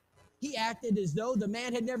 He acted as though the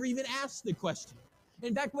man had never even asked the question.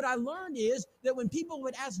 In fact, what I learned is that when people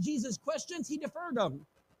would ask Jesus questions, he deferred them.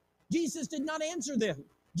 Jesus did not answer them.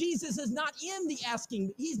 Jesus is not in the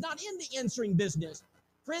asking. He's not in the answering business.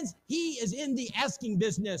 Friends, he is in the asking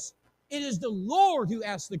business. It is the Lord who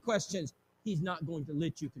asks the questions. He's not going to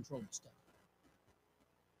let you control the stuff.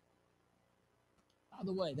 By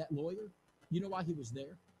the way, that lawyer, you know why he was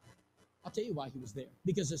there? I'll tell you why he was there.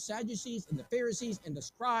 Because the Sadducees and the Pharisees and the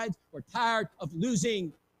scribes were tired of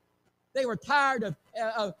losing. They were tired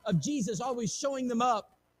of Jesus always showing them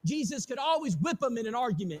up. Jesus could always whip them in an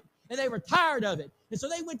argument, and they were tired of it. And so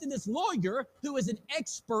they went to this lawyer who was an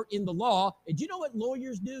expert in the law. And do you know what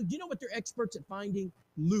lawyers do? Do you know what they're experts at finding?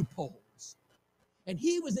 Loopholes. And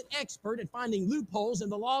he was an expert at finding loopholes in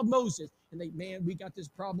the law of Moses. And they, man, we got this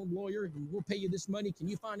problem, lawyer, and we'll pay you this money. Can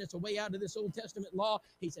you find us a way out of this Old Testament law?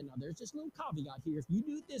 He said, now, there's this little caveat here. If you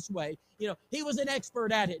do it this way, he was an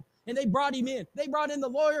expert at it. And they brought him in. They brought in the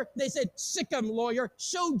lawyer. They said, sick him, lawyer.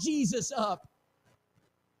 Show Jesus up.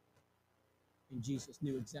 And Jesus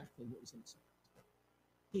knew exactly what was inside.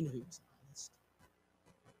 He knew he was honest.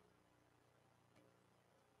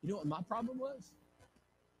 You know what my problem was?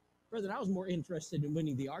 Brethren, I was more interested in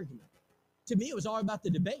winning the argument. To me, it was all about the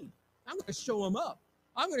debate. I'm going to show him up.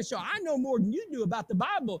 I'm going to show I know more than you do about the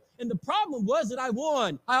Bible. And the problem was that I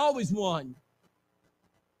won. I always won.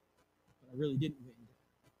 But I really didn't win.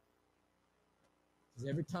 Because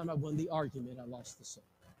every time I won the argument, I lost the soul.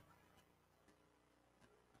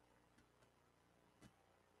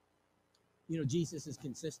 Jesus is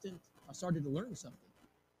consistent. I started to learn something.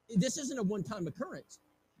 This isn't a one-time occurrence.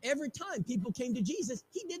 Every time people came to Jesus,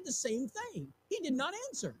 he did the same thing. He did not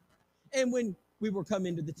answer. And when we were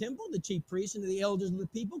coming to the temple, the chief priests and the elders of the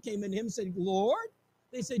people came in to him and said, Lord,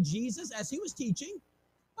 they said, Jesus, as he was teaching,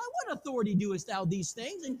 by what authority doest thou these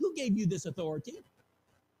things? And who gave you this authority?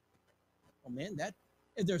 Oh man,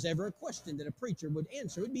 if there's ever a question that a preacher would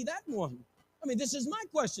answer, it would be that one. I mean, this is my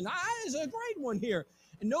question. Is a great one here.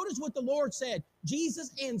 And notice what the Lord said.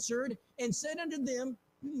 Jesus answered and said unto them,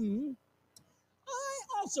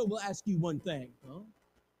 I also will ask you one thing. Well,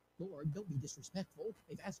 Lord, don't be disrespectful.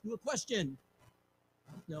 They've asked you a question.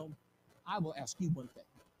 No, I will ask you one thing.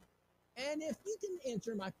 And if you can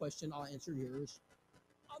answer my question, I'll answer yours.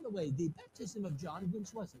 By the way, the baptism of John,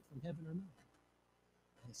 whence was it? From heaven or not?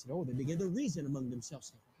 They said, they began to reason among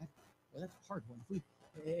themselves. Well, that's a hard one.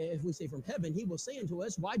 If we say from heaven, he will say unto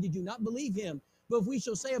us, why did you not believe him? But if we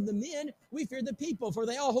shall say of the men, we fear the people, for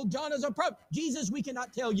they all hold John as a prophet. Jesus, we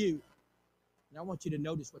cannot tell you. And I want you to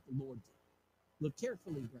notice what the Lord did. Look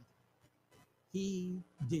carefully, brethren. He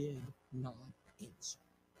did not answer.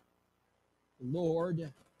 The Lord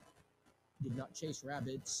did not chase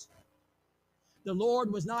rabbits. The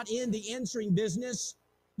Lord was not in the answering business.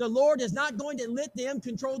 The Lord is not going to let them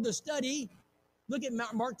control the study. Look at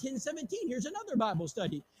Mark 10:17. Here's another Bible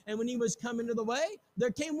study. And when he was coming to the way, there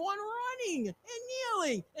came one running and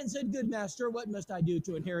kneeling and said, good master, what must I do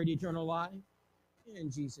to inherit eternal life?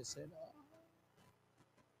 And Jesus said,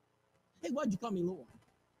 hey, why'd you call me Lord?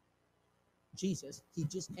 Jesus, he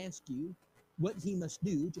just asked you what he must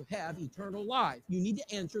do to have eternal life. You need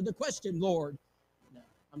to answer the question, Lord. No,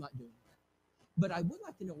 I'm not doing that. But I would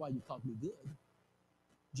like to know why you called me good.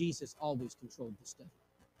 Jesus always controlled the study.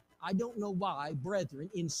 I don't know why brethren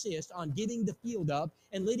insist on giving the field up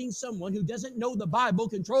and letting someone who doesn't know the Bible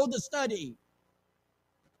control the study.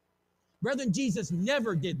 Brethren, Jesus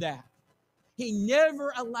never did that. He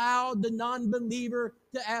never allowed the non-believer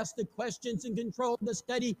to ask the questions and control the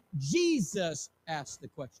study. Jesus asked the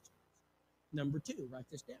questions. Number 2, write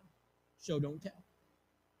this down. Show, don't tell.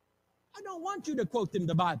 I don't want you to quote them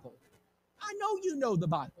the Bible. I know you know the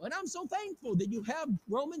Bible, and I'm so thankful that you have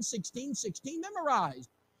Romans 16:16 memorized.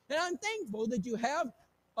 And I'm thankful that you have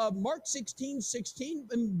Mark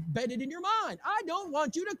 16:16 embedded in your mind. I don't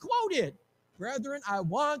want you to quote it. Brethren, I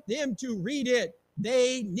want them to read it.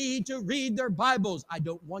 They need to read their Bibles. I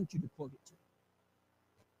don't want you to quote it to them.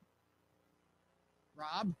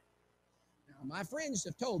 Rob, now my friends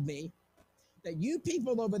have told me that you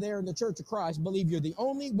people over there in the Church of Christ believe you're the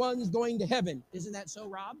only ones going to heaven. Isn't that so,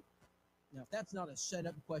 Rob? Now, if that's not a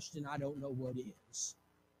set-up question, I don't know what is.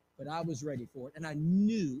 But I was ready for it, and I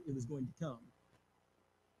knew it was going to come.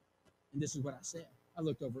 And this is what I said. I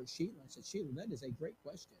looked over at Sheila. I said, Sheila, that is a great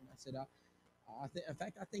question. I said, in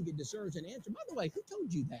fact, I think it deserves an answer. By the way, who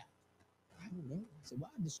told you that? I don't know. I said,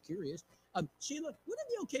 well, I'm just curious. Sheila, would it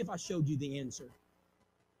be okay if I showed you the answer?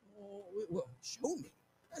 Oh, well, show me.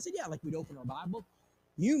 I said, yeah, like we'd open our Bible.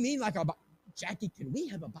 You mean like Jackie, can we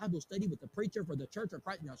have a Bible study with the preacher for the Church of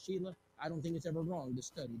Christ? Now, Sheila, I don't think it's ever wrong to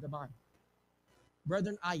study the Bible.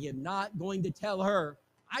 Brethren, I am not going to tell her.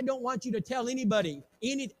 I don't want you to tell anybody.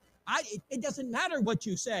 It doesn't matter what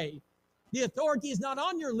you say. The authority is not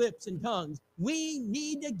on your lips and tongues. We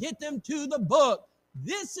need to get them to the book.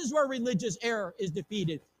 This is where religious error is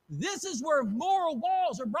defeated. This is where moral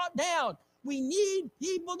walls are brought down. We need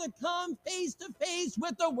people to come face to face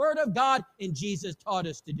with the Word of God, and Jesus taught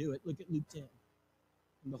us to do it. Look at Luke 10.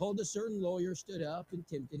 And behold, a certain lawyer stood up and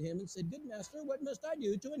tempted him and said, Good master, what must I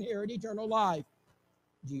do to inherit eternal life?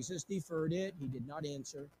 Jesus deferred it. He did not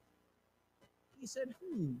answer. He said,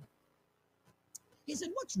 He said,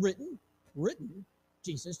 what's written? Written?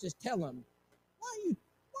 Jesus, just tell him. Why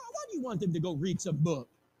do you want them to go read some book?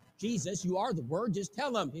 Jesus, you are the Word, just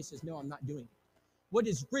tell him. He says, no, I'm not doing it. What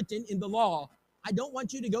is written in the law? I don't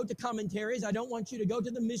want you to go to commentaries. I don't want you to go to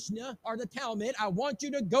the Mishnah or the Talmud. I want you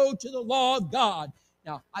to go to the law of God.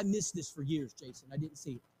 Now, I missed this for years, Jason. I didn't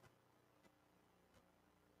see it.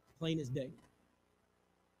 Plain as day.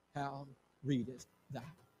 How readest thou?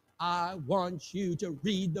 I want you to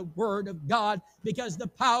read the Word of God, because the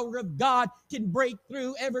power of God can break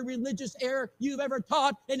through every religious error you've ever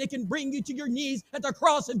taught, and it can bring you to your knees at the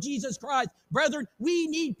cross of Jesus Christ. Brethren, we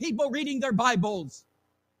need people reading their Bibles.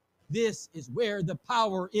 This is where the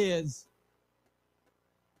power is.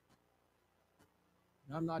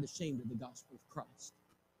 And I'm not ashamed of the gospel of Christ.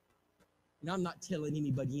 And I'm not telling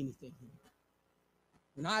anybody anything.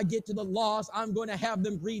 When I get to the lost, I'm going to have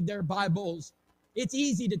them read their Bibles. It's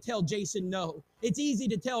easy to tell Jason no. It's easy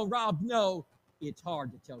to tell Rob no. It's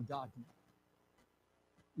hard to tell God no.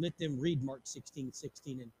 Let them read Mark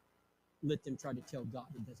 16:16 and let them try to tell God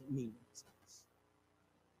it doesn't mean what it says.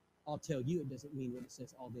 I'll tell you it doesn't mean what it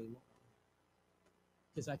says all day long.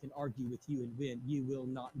 Because I can argue with you and win. You will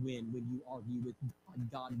not win when you argue with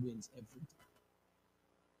God. God wins every time.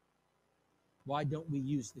 Why don't we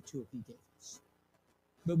use the tool He gave us?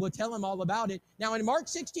 But we'll tell him all about it. Now in Mark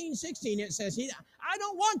 16:16 it says, I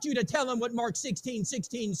don't want you to tell him what Mark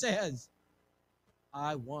 16:16 says.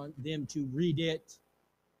 I want them to read it.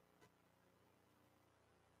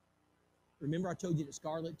 Remember I told you that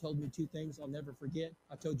Scarlett told me 2 things I'll never forget?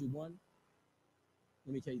 I told you one.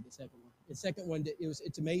 Let me tell you the second one. The second one,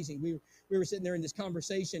 it's amazing. We were sitting there in this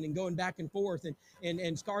conversation and going back and forth,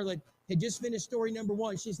 and Scarlett had just finished story number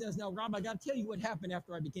 1. She says, now, Rob, I got to tell you what happened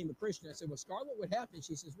after I became a Christian. I said, well, Scarlett, what happened?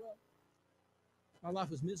 She says, well, my life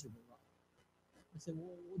was miserable, Rob. I said,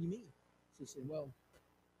 well, what do you mean? She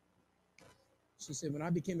said, when I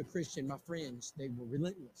became a Christian, my friends, they were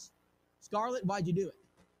relentless. Scarlett, why'd you do it?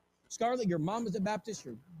 Scarlett, your mom was a Baptist,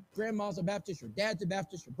 your grandma's a Baptist, your dad's a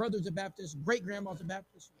Baptist, your brother's a Baptist, great-grandma's a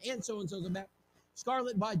Baptist, and so-and-so's a Baptist.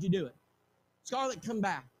 Scarlett, why'd you do it? Scarlett, come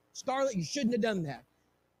back. Scarlett, you shouldn't have done that.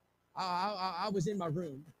 I was in my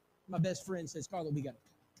room. My best friend said, Scarlett, we got to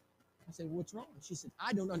talk. I said, well, what's wrong? She said,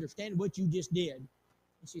 I don't understand what you just did.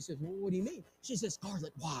 And she says, well, what do you mean? She says,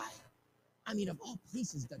 Scarlett, why? I mean, of all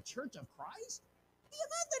places, the Church of Christ? The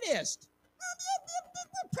Methodist?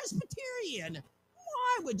 The Presbyterian?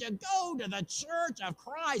 Why would you go to the Church of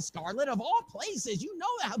Christ, Scarlett? Of all places, you know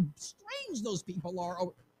how strange those people are.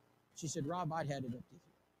 She said, Rob, I'd had it up to here.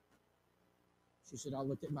 She said, I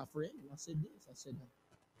looked at my friend and I said this. I said,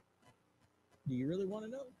 do you really want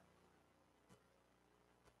to know?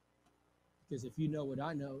 Because if you know what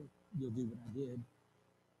I know, you'll do what I did.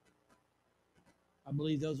 I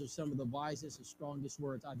believe those are some of the wisest and strongest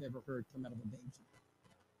words I've ever heard come out of a baby's mouth.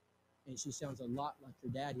 And she sounds a lot like her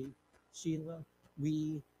daddy. Sheila,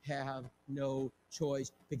 we have no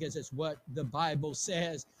choice because it's what the Bible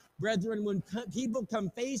says. Brethren, when people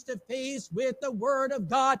come face to face with the Word of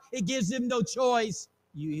God, it gives them no choice.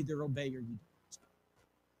 You either obey or you don't.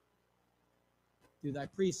 Through thy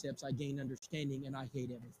precepts I gain understanding, and I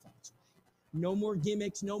hate every false way. No more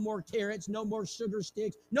gimmicks, no more carrots, no more sugar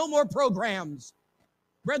sticks, no more programs.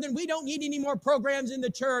 Brethren, we don't need any more programs in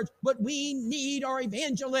the church. What we need are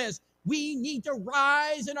evangelists. We need to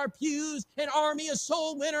rise in our pews, an army of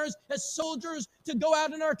soul winners, as soldiers to go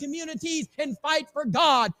out in our communities and fight for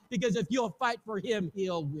God. Because if you'll fight for Him,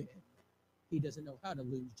 He'll win. He doesn't know how to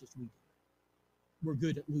lose, just we do. We're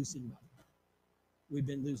good at losing, by the way. We've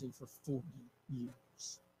been losing for 40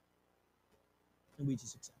 years. And we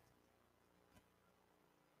just accept it.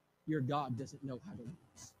 Your God doesn't know how to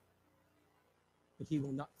lose. But He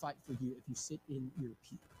will not fight for you if you sit in your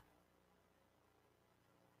pew.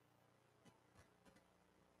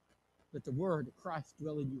 Let the word of Christ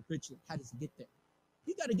dwell in you richly. How does He get there?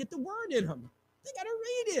 You got to get the word in them. They got to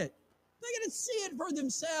read it. They got to see it for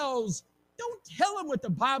themselves. Don't tell them what the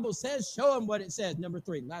Bible says. Show them what it says. Number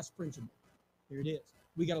 3, last principle. Here it is.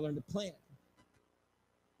 We got to learn to plant.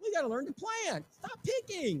 We got to learn to plant. Stop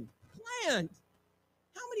picking. Plant.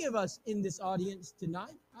 How many of us in this audience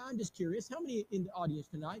tonight, I'm just curious, how many in the audience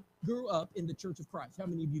tonight grew up in the Church of Christ? How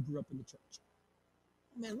many of you grew up in the church?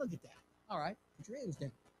 Oh, man, look at that. All right, put your hands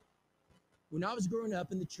down. When I was growing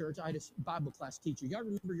up in the church, I had a Bible class teacher. Y'all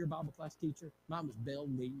remember your Bible class teacher? Mine was Belle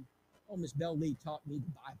Lee. Oh, Miss Belle Lee taught me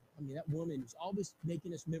the Bible. I mean, that woman was always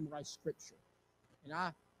making us memorize Scripture. And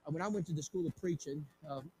when I went to the school of preaching,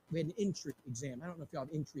 we had an entry exam. I don't know if y'all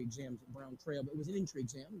have entry exams at Brown Trail, but it was an entry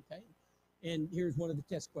exam, okay? And here's one of the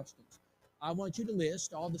test questions. I want you to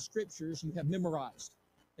list all the scriptures you have memorized.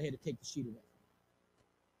 They had to take the sheet away.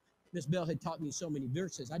 Miss Bell had taught me so many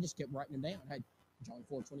verses, I just kept writing them down. I had John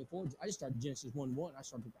 4:24. I just started Genesis 1:1. I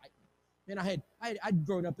started writing. And I'd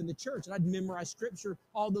grown up in the church, and I'd memorized scripture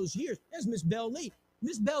all those years. That's Miss Bell Lee.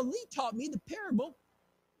 Miss Bell Lee taught me the parable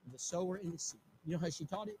of the sower and the seed. You know how she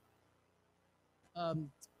taught it?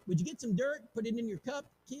 Would you get some dirt, put it in your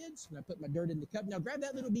cup, kids? And I put my dirt in the cup. Now grab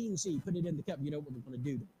that little bean seed, put it in the cup. You know what we're going to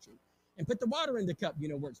do, don't you? And put the water in the cup. You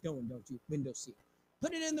know where it's going, don't you? Windowsill.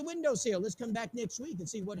 Put it in the windowsill. Let's come back next week and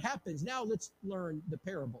see what happens. Now let's learn the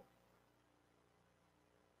parable.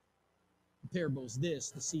 The parable is this.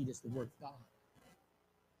 The seed is the word of God.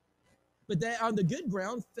 But that on the good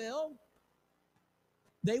ground fell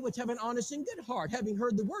they which have an honest and good heart, having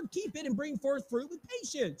heard the word, keep it and bring forth fruit with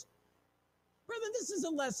patience. Brethren, this is a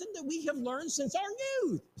lesson that we have learned since our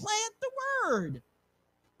youth. Plant the word.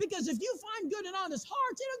 Because if you find good and honest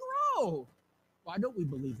hearts, it'll grow. Why don't we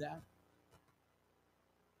believe that?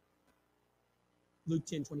 Luke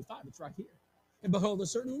 10:25, it's right here. And behold, a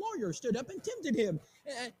certain lawyer stood up and tempted him.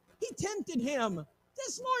 He tempted him.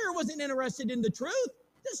 This lawyer wasn't interested in the truth.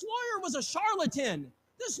 This lawyer was a charlatan.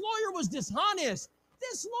 This lawyer was dishonest.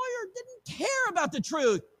 This lawyer didn't care about the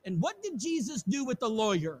truth. And what did Jesus do with the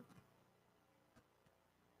lawyer?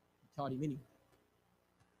 Taught him anyway,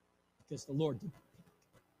 because the Lord did not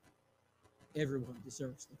pick. Everyone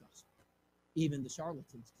deserves the gospel. Even the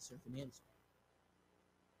charlatans deserve an answer.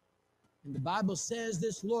 And the Bible says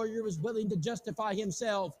this lawyer was willing to justify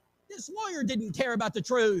himself. This lawyer didn't care about the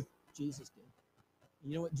truth. Jesus did.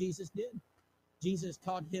 You know what Jesus did? Jesus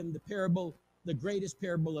taught him the parable, the greatest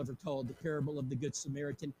parable ever told, the parable of the Good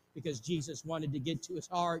Samaritan, because Jesus wanted to get to his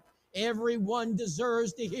heart. Everyone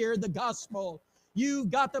deserves to hear the gospel. You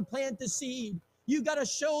got to plant the seed. You got to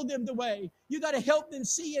show them the way. You got to help them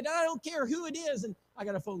see it. I don't care who it is. And I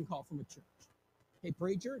got a phone call from a church. Hey,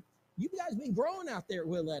 preacher, you guys been growing out there at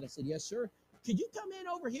Willette. I said, yes, sir. Could you come in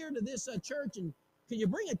over here to this church and could you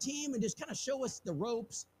bring a team and just kind of show us the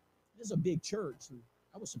ropes? This is a big church. And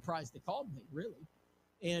I was surprised they called me, really.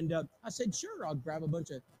 And I said, sure, I'll grab a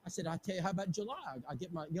bunch of, I said, I'll tell you, how about July? I'll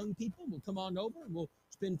get my young people, we'll come on over, and we'll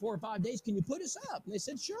spend 4 or 5 days. Can you put us up? And they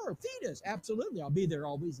said, sure, feed us. Absolutely, I'll be there,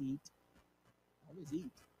 always eat. Always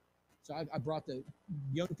eat. So I brought the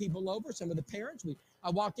young people over, some of the parents.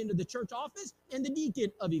 I walked into the church office, and the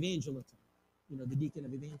deacon of evangelism. You know, the deacon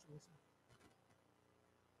of evangelism.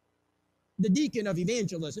 The deacon of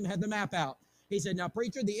evangelism had the map out. He said, now,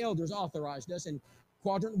 preacher, the elders authorized us in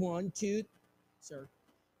quadrant 1, 2, sir.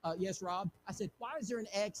 Yes, Rob. I said, why is there an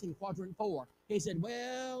X in quadrant 4? He said,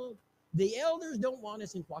 well, the elders don't want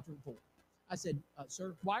us in quadrant 4. I said,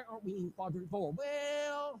 sir, why aren't we in quadrant 4?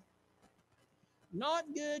 Well, not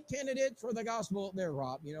good candidates for the gospel there,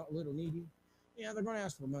 Rob, you know, a little needy. Yeah, they're going to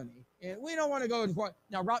ask for money. And we don't want to go in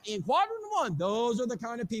now, Rob, in quadrant 1, those are the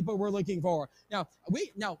kind of people we're looking for. Now,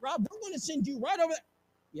 Rob, we're going to send you right over there.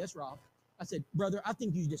 Yes, Rob. I said, brother, I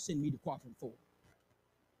think you just send me to quadrant 4.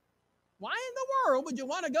 Why in the world would you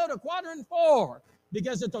want to go to quadrant 4?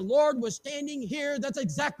 Because if the Lord was standing here, that's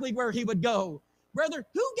exactly where he would go. Brother,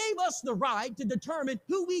 who gave us the right to determine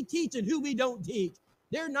who we teach and who we don't teach?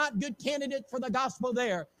 They're not good candidates for the gospel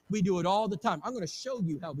there. We do it all the time. I'm going to show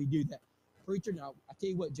you how we do that. Preacher, now, I tell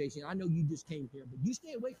you what, Jason, I know you just came here, but you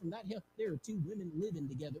stay away from that hill. There are 2 women living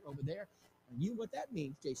together over there. And you know what that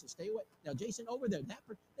means, Jason. Stay away. Now, Jason, over there,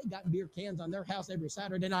 they got beer cans on their house every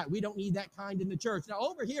Saturday night. We don't need that kind in the church. Now,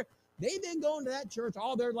 over here, they've been going to that church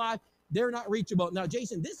all their life. They're not reachable. Now,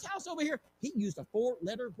 Jason, this house over here, he used a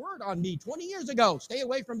 4-letter word on me 20 years ago. Stay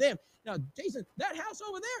away from them. Now, Jason, that house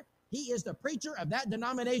over there, he is the preacher of that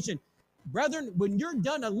denomination. Brethren, when you're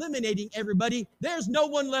done eliminating everybody, there's no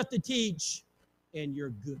one left to teach, and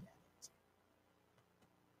you're good at it.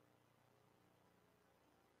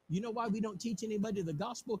 You know why we don't teach anybody the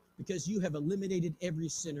gospel? Because you have eliminated every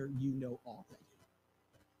sinner you know already.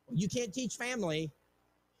 Well, you can't teach family,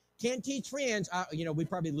 can't teach friends. We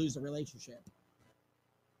probably lose the relationship.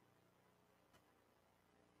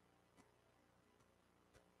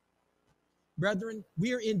 Brethren,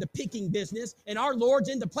 we're in the picking business, and our Lord's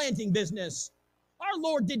in the planting business. Our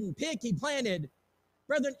Lord didn't pick, he planted.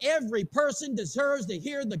 Brethren, every person deserves to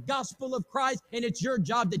hear the gospel of Christ, and it's your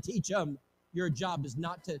job to teach them. Your job is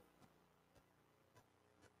not to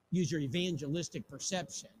use your evangelistic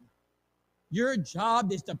perception. Your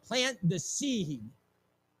job is to plant the seed.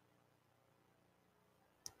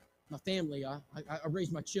 My family, I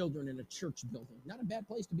raised my children in a church building. Not a bad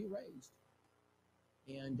place to be raised.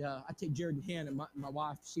 And I take Jared and Hannah, my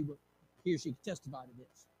wife, she could testify to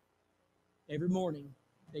this. Every morning,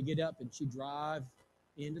 they get up and she drive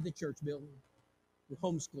into the church building. We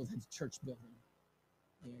homeschooled at the church building.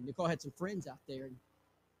 And Nicole had some friends out there, and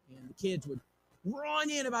the kids would run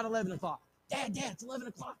in about 11 o'clock. Dad, it's 11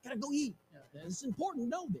 o'clock. Got to go eat. Now, it's important to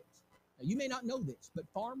know this. Now, you may not know this, but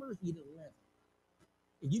farmers eat at 11.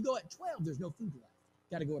 If you go at 12, there's no food left.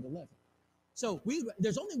 Got to go at 11. So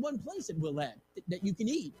there's only one place at Willett that you can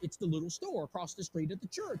eat. It's the little store across the street at the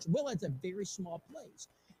church. Willett's a very small place.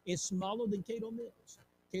 It's smaller than Cato Mills.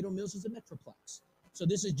 Cato Mills is a metroplex. So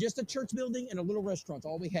this is just a church building and a little restaurant,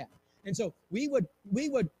 all we have. And so we would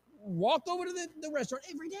walk over to the restaurant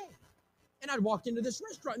every day. And I'd walk into this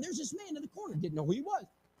restaurant, and there's this man in the corner, didn't know who he was.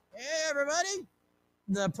 Hey, everybody,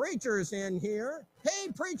 the preacher's in here.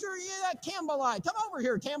 Hey, preacher, that Campbellite. Come over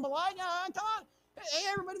here, Campbellite. Come on. Hey,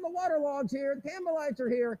 everybody, the waterlogs here. The Campbellites are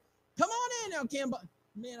here. Come on in now, Campbell.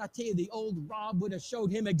 Man, I tell you, the old Rob would have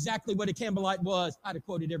showed him exactly what a Campbellite was. I'd have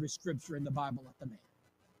quoted every scripture in the Bible at the man.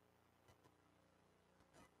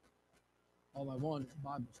 All I want is a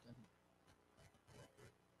Bible study.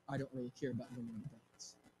 I don't really care about winning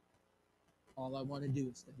debates. All I want to do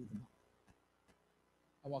is study the Bible.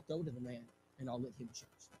 I walked over to the man, and I'll let him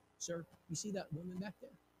choose. Sir, you see that woman back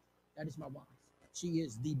there? That is my wife. She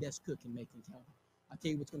is the best cook in Macon County. I'll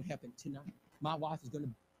tell you what's going to happen tonight. My wife is going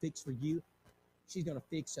to fix for you. She's going to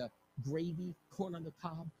fix a gravy, corn on the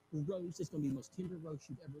cob, roast. It's going to be the most tender roast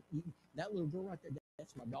you've ever eaten. That little girl right there,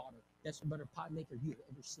 that's my daughter. That's the better pie maker you've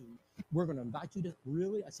ever seen. We're going to invite you to,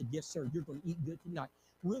 really? I said, yes, sir. You're going to eat good tonight.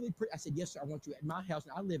 Really? I said, yes, sir. I want you at my house.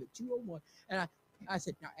 And I live at 201. And I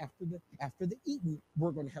said, now, after the eating,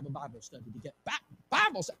 we're going to have a Bible study together.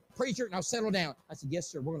 Bible study. Preacher, now settle down. I said, yes,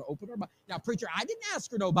 sir. We're going to open our Bible. Now, preacher, I didn't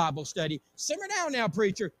ask for no Bible study. Simmer down now,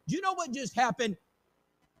 preacher. Do you know what just happened?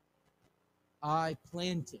 I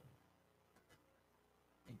planted,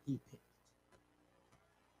 and he picked.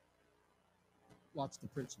 Watch the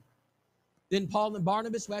principle. Then Paul and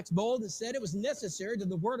Barnabas waxed bold and said it was necessary that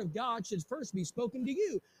the word of God should first be spoken to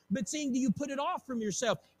you. But seeing that you put it off from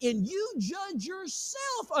yourself, and you judge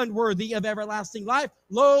yourself unworthy of everlasting life,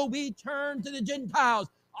 lo, we turn to the Gentiles.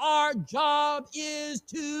 Our job is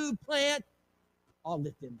to plant. I'll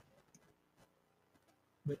let them pick.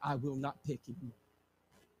 But I will not pick anymore.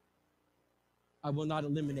 I will not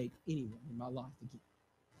eliminate anyone in my life again.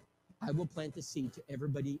 I will plant the seed to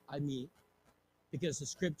everybody I meet, because the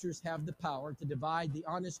scriptures have the power to divide the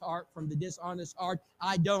honest heart from the dishonest heart.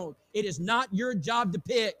 I don't. It is not your job to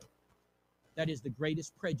pick. That is the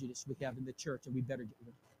greatest prejudice we have in the church, and we better get rid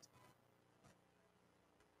of it.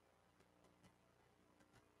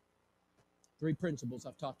 3 principles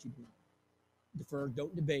I've taught you tonight. Defer,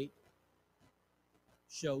 don't debate.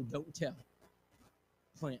 Show, don't tell.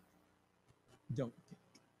 Plant, don't pick.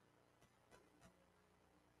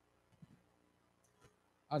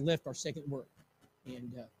 I left our second work,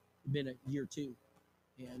 and it's been a year or two.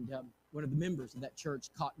 And One of the members of that church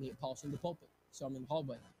caught me at Paulson the pulpit. So I'm in the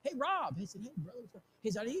hallway. Hey, Rob. He said, hey, brother.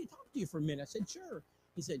 He said, I need to talk to you for a minute. I said, sure.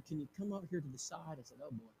 He said, can you come up here to the side? I said,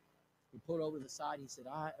 oh, boy. He pulled over to the side. He said,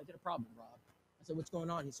 I got a problem, Rob. I said, what's going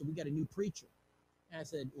on? He said, we got a new preacher. And I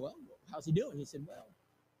said, well, how's he doing? He said, well,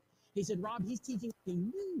 Rob, he's teaching a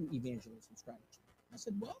new evangelism strategy. I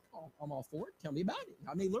said, well, I'm all for it. Tell me about it.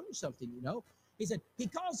 I may learn something, you know. He said, he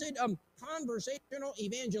calls it conversational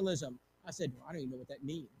evangelism. I said, well, I don't even know what that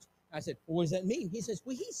means. I said, well, what does that mean? He says,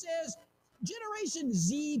 well, he says Generation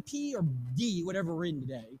Z, P, or D, whatever we're in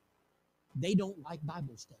today, they don't like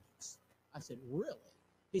Bible studies. I said, really?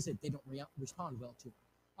 He said, they don't respond well to it.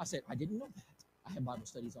 I said, I didn't know that. I have Bible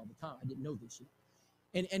studies all the time. I didn't know this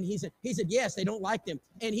yet. And he said, yes, they don't like them.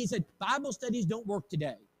 And he said, Bible studies don't work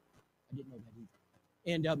today. I didn't know that either.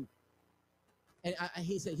 And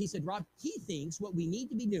he said, Rob, he thinks what we need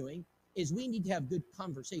to be doing is we need to have good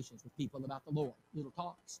conversations with people about the Lord, little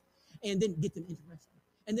talks, and then get them interested.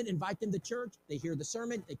 And then invite them to church. They hear the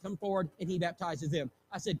sermon. They come forward, and he baptizes them.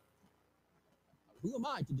 I said, who am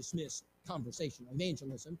I to dismiss conversational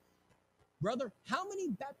evangelism? Brother, how many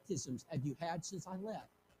baptisms have you had since I left?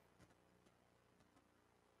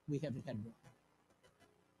 We haven't had one.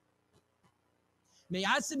 May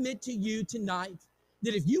I submit to you tonight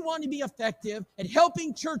that if you want to be effective at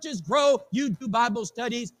helping churches grow, you do Bible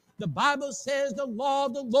studies. The Bible says the law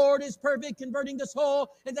of the Lord is perfect, converting the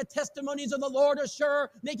soul, and the testimonies of the Lord are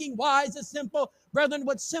sure, making wise the simple. Brethren,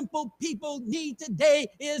 what simple people need today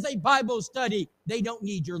is a Bible study. They don't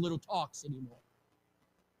need your little talks anymore.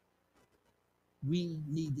 We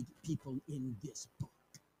need to get people in this book.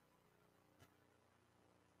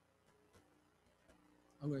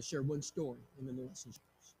 I'm going to share one story, and then the lesson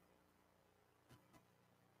starts.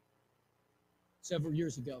 Several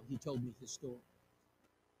years ago, he told me this story.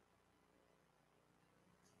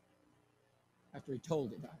 After he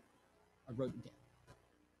told it, I wrote it down.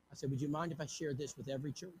 I said, would you mind if I share this with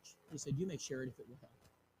every church? He said, you may share it if it will help.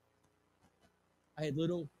 I had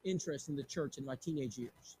little interest in the church in my teenage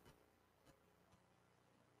years.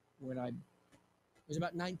 When I was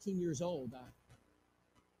about 19 years old,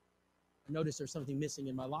 I noticed there's something missing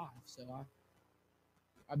in my life. So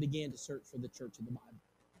I began to search for the church of the Bible.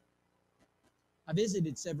 I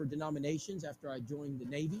visited several denominations after I joined the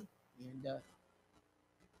Navy and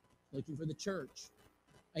looking for the church.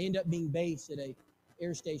 I ended up being based at an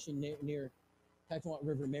air station near Pacoima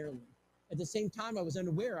River, Maryland. At the same time, I was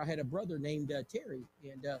unaware. I had a brother named Terry,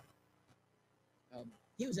 and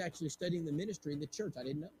he was actually studying the ministry in the church. I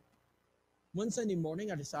didn't know. One Sunday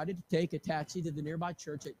morning, I decided to take a taxi to the nearby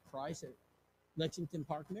church at Christ at Lexington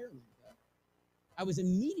Park, Maryland. I was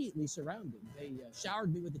immediately surrounded. They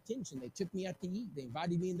showered me with attention. They took me out to eat. They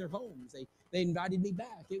invited me in their homes. They invited me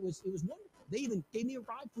back. It was wonderful. They even gave me a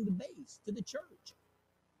ride from the base to the church.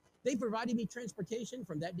 They provided me transportation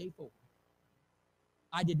from that day forward.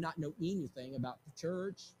 I did not know anything about the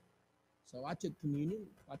church, so I took communion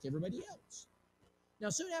like everybody else. Now,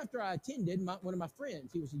 soon after I attended, one of my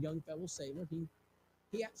friends, he was a young fellow sailor,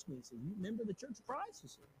 he asked me, he said, you remember the Church of Christ? I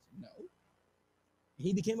said, no.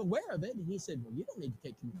 He became aware of it, and he said, well, you don't need to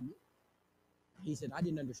take communion. He said, I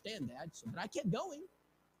didn't understand that, but I kept going.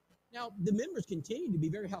 Now, the members continued to be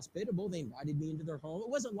very hospitable. They invited me into their home. It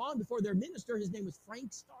wasn't long before their minister, his name was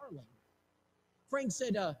Frank Starling. Frank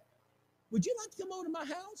said, would you like to come over to my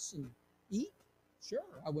house and eat? Sure.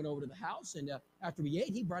 I went over to the house, and after we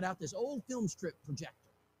ate, he brought out this old film strip projector.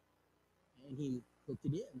 And he hooked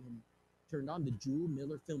it in and turned on the Jewel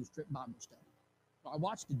Miller film strip Bible study. Well, I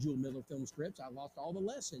watched the Jewel Miller film strips. I lost all the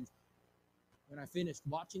lessons. When I finished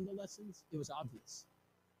watching the lessons, it was obvious.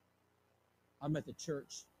 I'm at the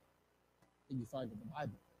church that you find in the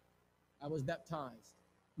Bible. I was baptized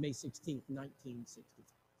May 16th, 1965.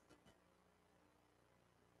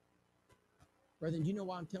 Brethren, do you know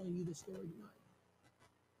why I'm telling you this story tonight?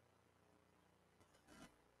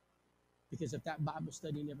 Because if that Bible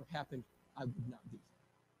study never happened, I would not be here.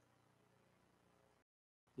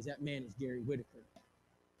 Because that man is Gary Whitaker.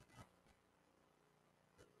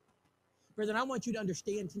 Brethren, I want you to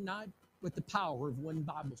understand tonight what the power of one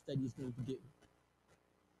Bible study is going to do.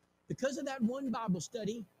 Because of that one Bible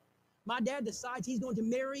study, my dad decides he's going to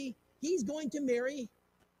marry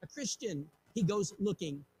a Christian. He goes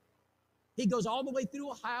looking. He goes all the way through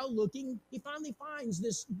Ohio looking. He finally finds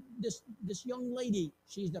this young lady.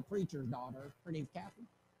 She's the preacher's daughter. Her name's Kathy.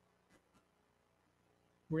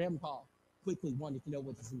 Grandpa quickly wanted to know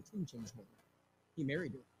what his intentions were. He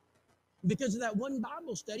married her. Because of that one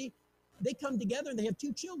Bible study, they come together and they have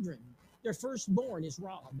 2 children. Their firstborn is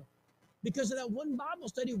Rob. Because of that one Bible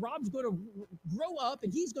study, Rob's going to grow up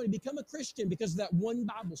and he's going to become a Christian because of that one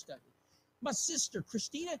Bible study. My sister,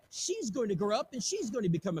 Christina, she's going to grow up and she's going to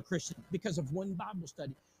become a Christian because of one Bible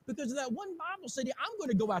study. Because of that one Bible study, I'm going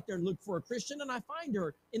to go out there and look for a Christian, and I find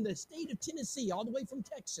her in the state of Tennessee, all the way from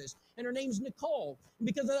Texas, and her name's Nicole. And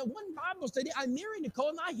because of that one Bible study, I married Nicole,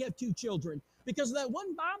 and I have 2 children. Because of that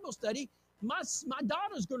one Bible study, my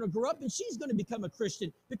daughter's going to grow up and she's going to become a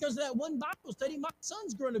Christian. Because of that one Bible study, my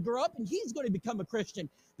son's going to grow up and he's going to become a Christian.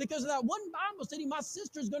 Because of that one Bible study, my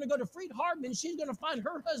sister's going to go to Freed Hardeman and she's going to find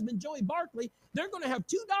her husband, Joey Barkley. They're going to have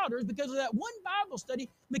 2 daughters. Because of that one Bible study,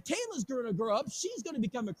 Michaela's going to grow up. She's going to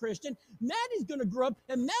become a Christian. Maddie's going to grow up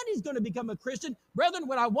and Maddie's going to become a Christian. Brethren,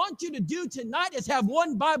 what I want you to do tonight is have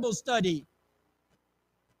one Bible study.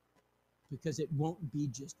 Because it won't be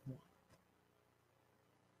just one.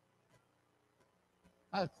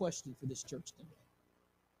 I have a question for this church today.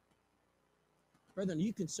 Brethren, are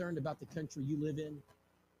you concerned about the country you live in?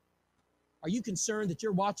 Are you concerned that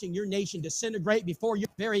you're watching your nation disintegrate before your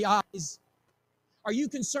very eyes? Are you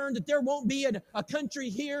concerned that there won't be a country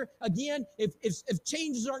here again if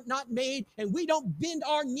changes are not made and we don't bend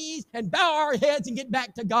our knees and bow our heads and get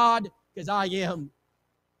back to God? Because I am.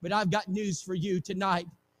 But I've got news for you tonight.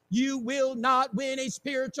 You will not win a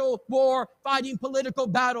spiritual war fighting political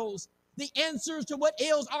battles. The answers to what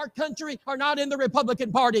ails our country are not in the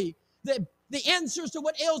Republican Party. The answers to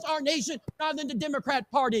what ails our nation are not in the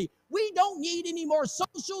Democrat Party. We don't need any more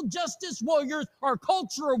social justice warriors or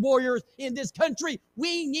cultural warriors in this country.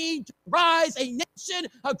 We need to rise a nation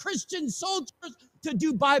of Christian soldiers to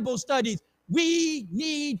do Bible studies. We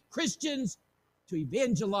need Christians to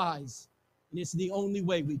evangelize. And it's the only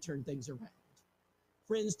way we turn things around.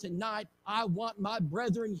 Friends, tonight, I want my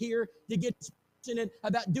brethren here to get passionate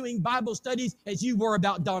about doing Bible studies as you were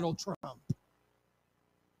about Donald Trump. I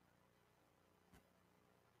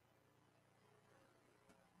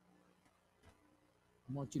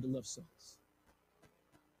want you to love souls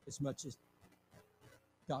as much as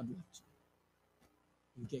God loved you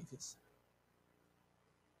and gave his son.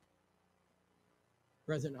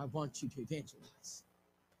 Brethren, I want you to evangelize.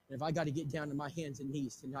 And if I got to get down to my hands and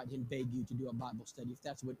knees tonight and beg you to do a Bible study, if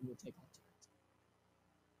that's what it will take on tonight.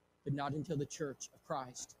 But not until the church of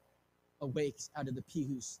Christ awakes out of the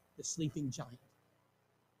pews, the sleeping giant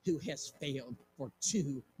who has failed for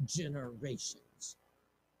 2 generations,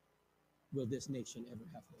 will this nation ever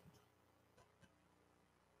have hope.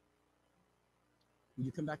 Will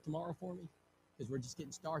you come back tomorrow for me? Because we're just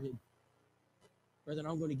getting started. Brethren,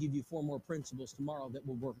 I'm going to give you 4 more principles tomorrow that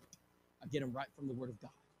will work. I get them right from the Word of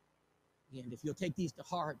God. And if you'll take these to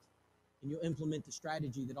heart and you'll implement the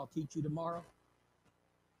strategy that I'll teach you tomorrow,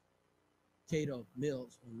 Cato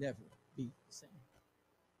Mills will never be the same.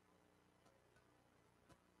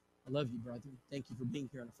 I love you, brethren. Thank you for being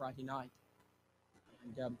here on a Friday night.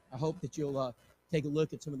 And I hope that you'll take a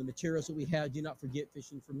look at some of the materials that we have. Do not forget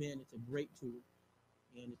Fishing for Men. It's a great tool.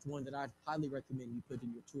 And it's one that I'd highly recommend you put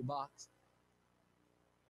in your toolbox.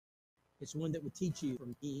 It's one that would teach you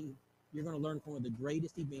from me. You're going to learn from one of the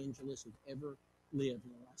greatest evangelists who've ever lived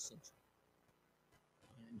in the last century.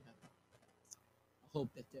 And I hope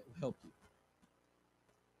that will help you.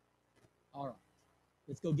 All right.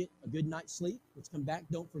 Let's go get a good night's sleep. Let's come back.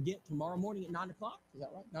 Don't forget, tomorrow morning at 9 o'clock. Is that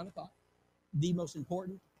right? 9 o'clock. The most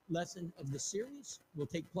important lesson of the series will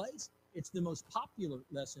take place. It's the most popular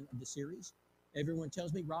lesson of the series. Everyone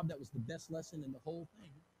tells me, Rob, that was the best lesson in the whole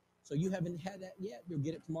thing. So you haven't had that yet. You'll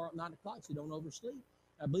get it tomorrow at 9 o'clock, so don't oversleep.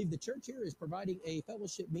 I believe the church here is providing a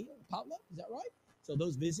fellowship meal, a potluck. Is that right? So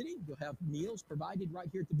those visiting, you'll have meals provided right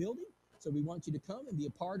here at the building. So we want you to come and be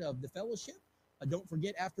a part of the fellowship. Don't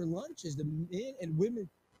forget, after lunch is the men and women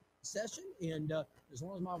session. And as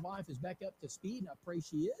long as my wife is back up to speed, and I pray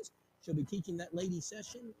she is, she'll be teaching that ladies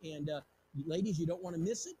session. And ladies, you don't want to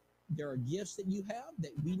miss it. There are gifts that you have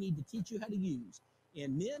that we need to teach you how to use.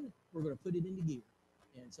 And men, we're going to put it into gear.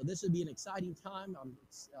 And so this will be an exciting time.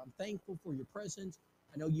 I'm thankful for your presence.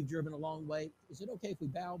 I know you've driven a long way. Is it okay if we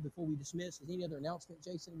bow before we dismiss? Is there any other announcement,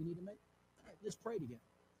 Jason, we need to make? All right, let's pray together.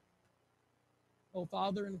 Oh,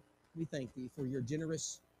 Father, and we thank thee for your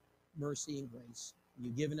generous mercy and grace.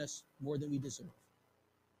 You've given us more than we deserve.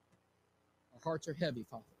 Our hearts are heavy,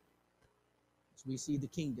 Father, as we see the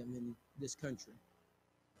kingdom in this country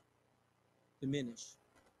diminish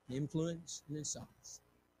in influence and in size.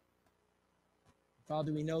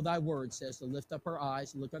 Father, we know thy word says to lift up our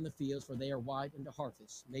eyes and look on the fields, for they are white unto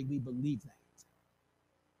harvest. May we believe that.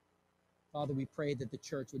 Father, we pray that the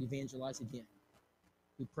church would evangelize again.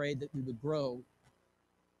 We pray that we would grow.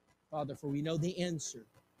 Father, for we know the answer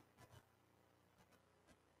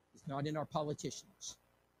is not in our politicians,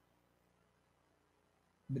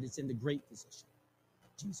 but it's in the great physician,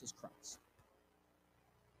 Jesus Christ.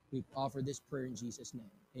 We offer this prayer in Jesus' name.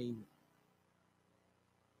 Amen.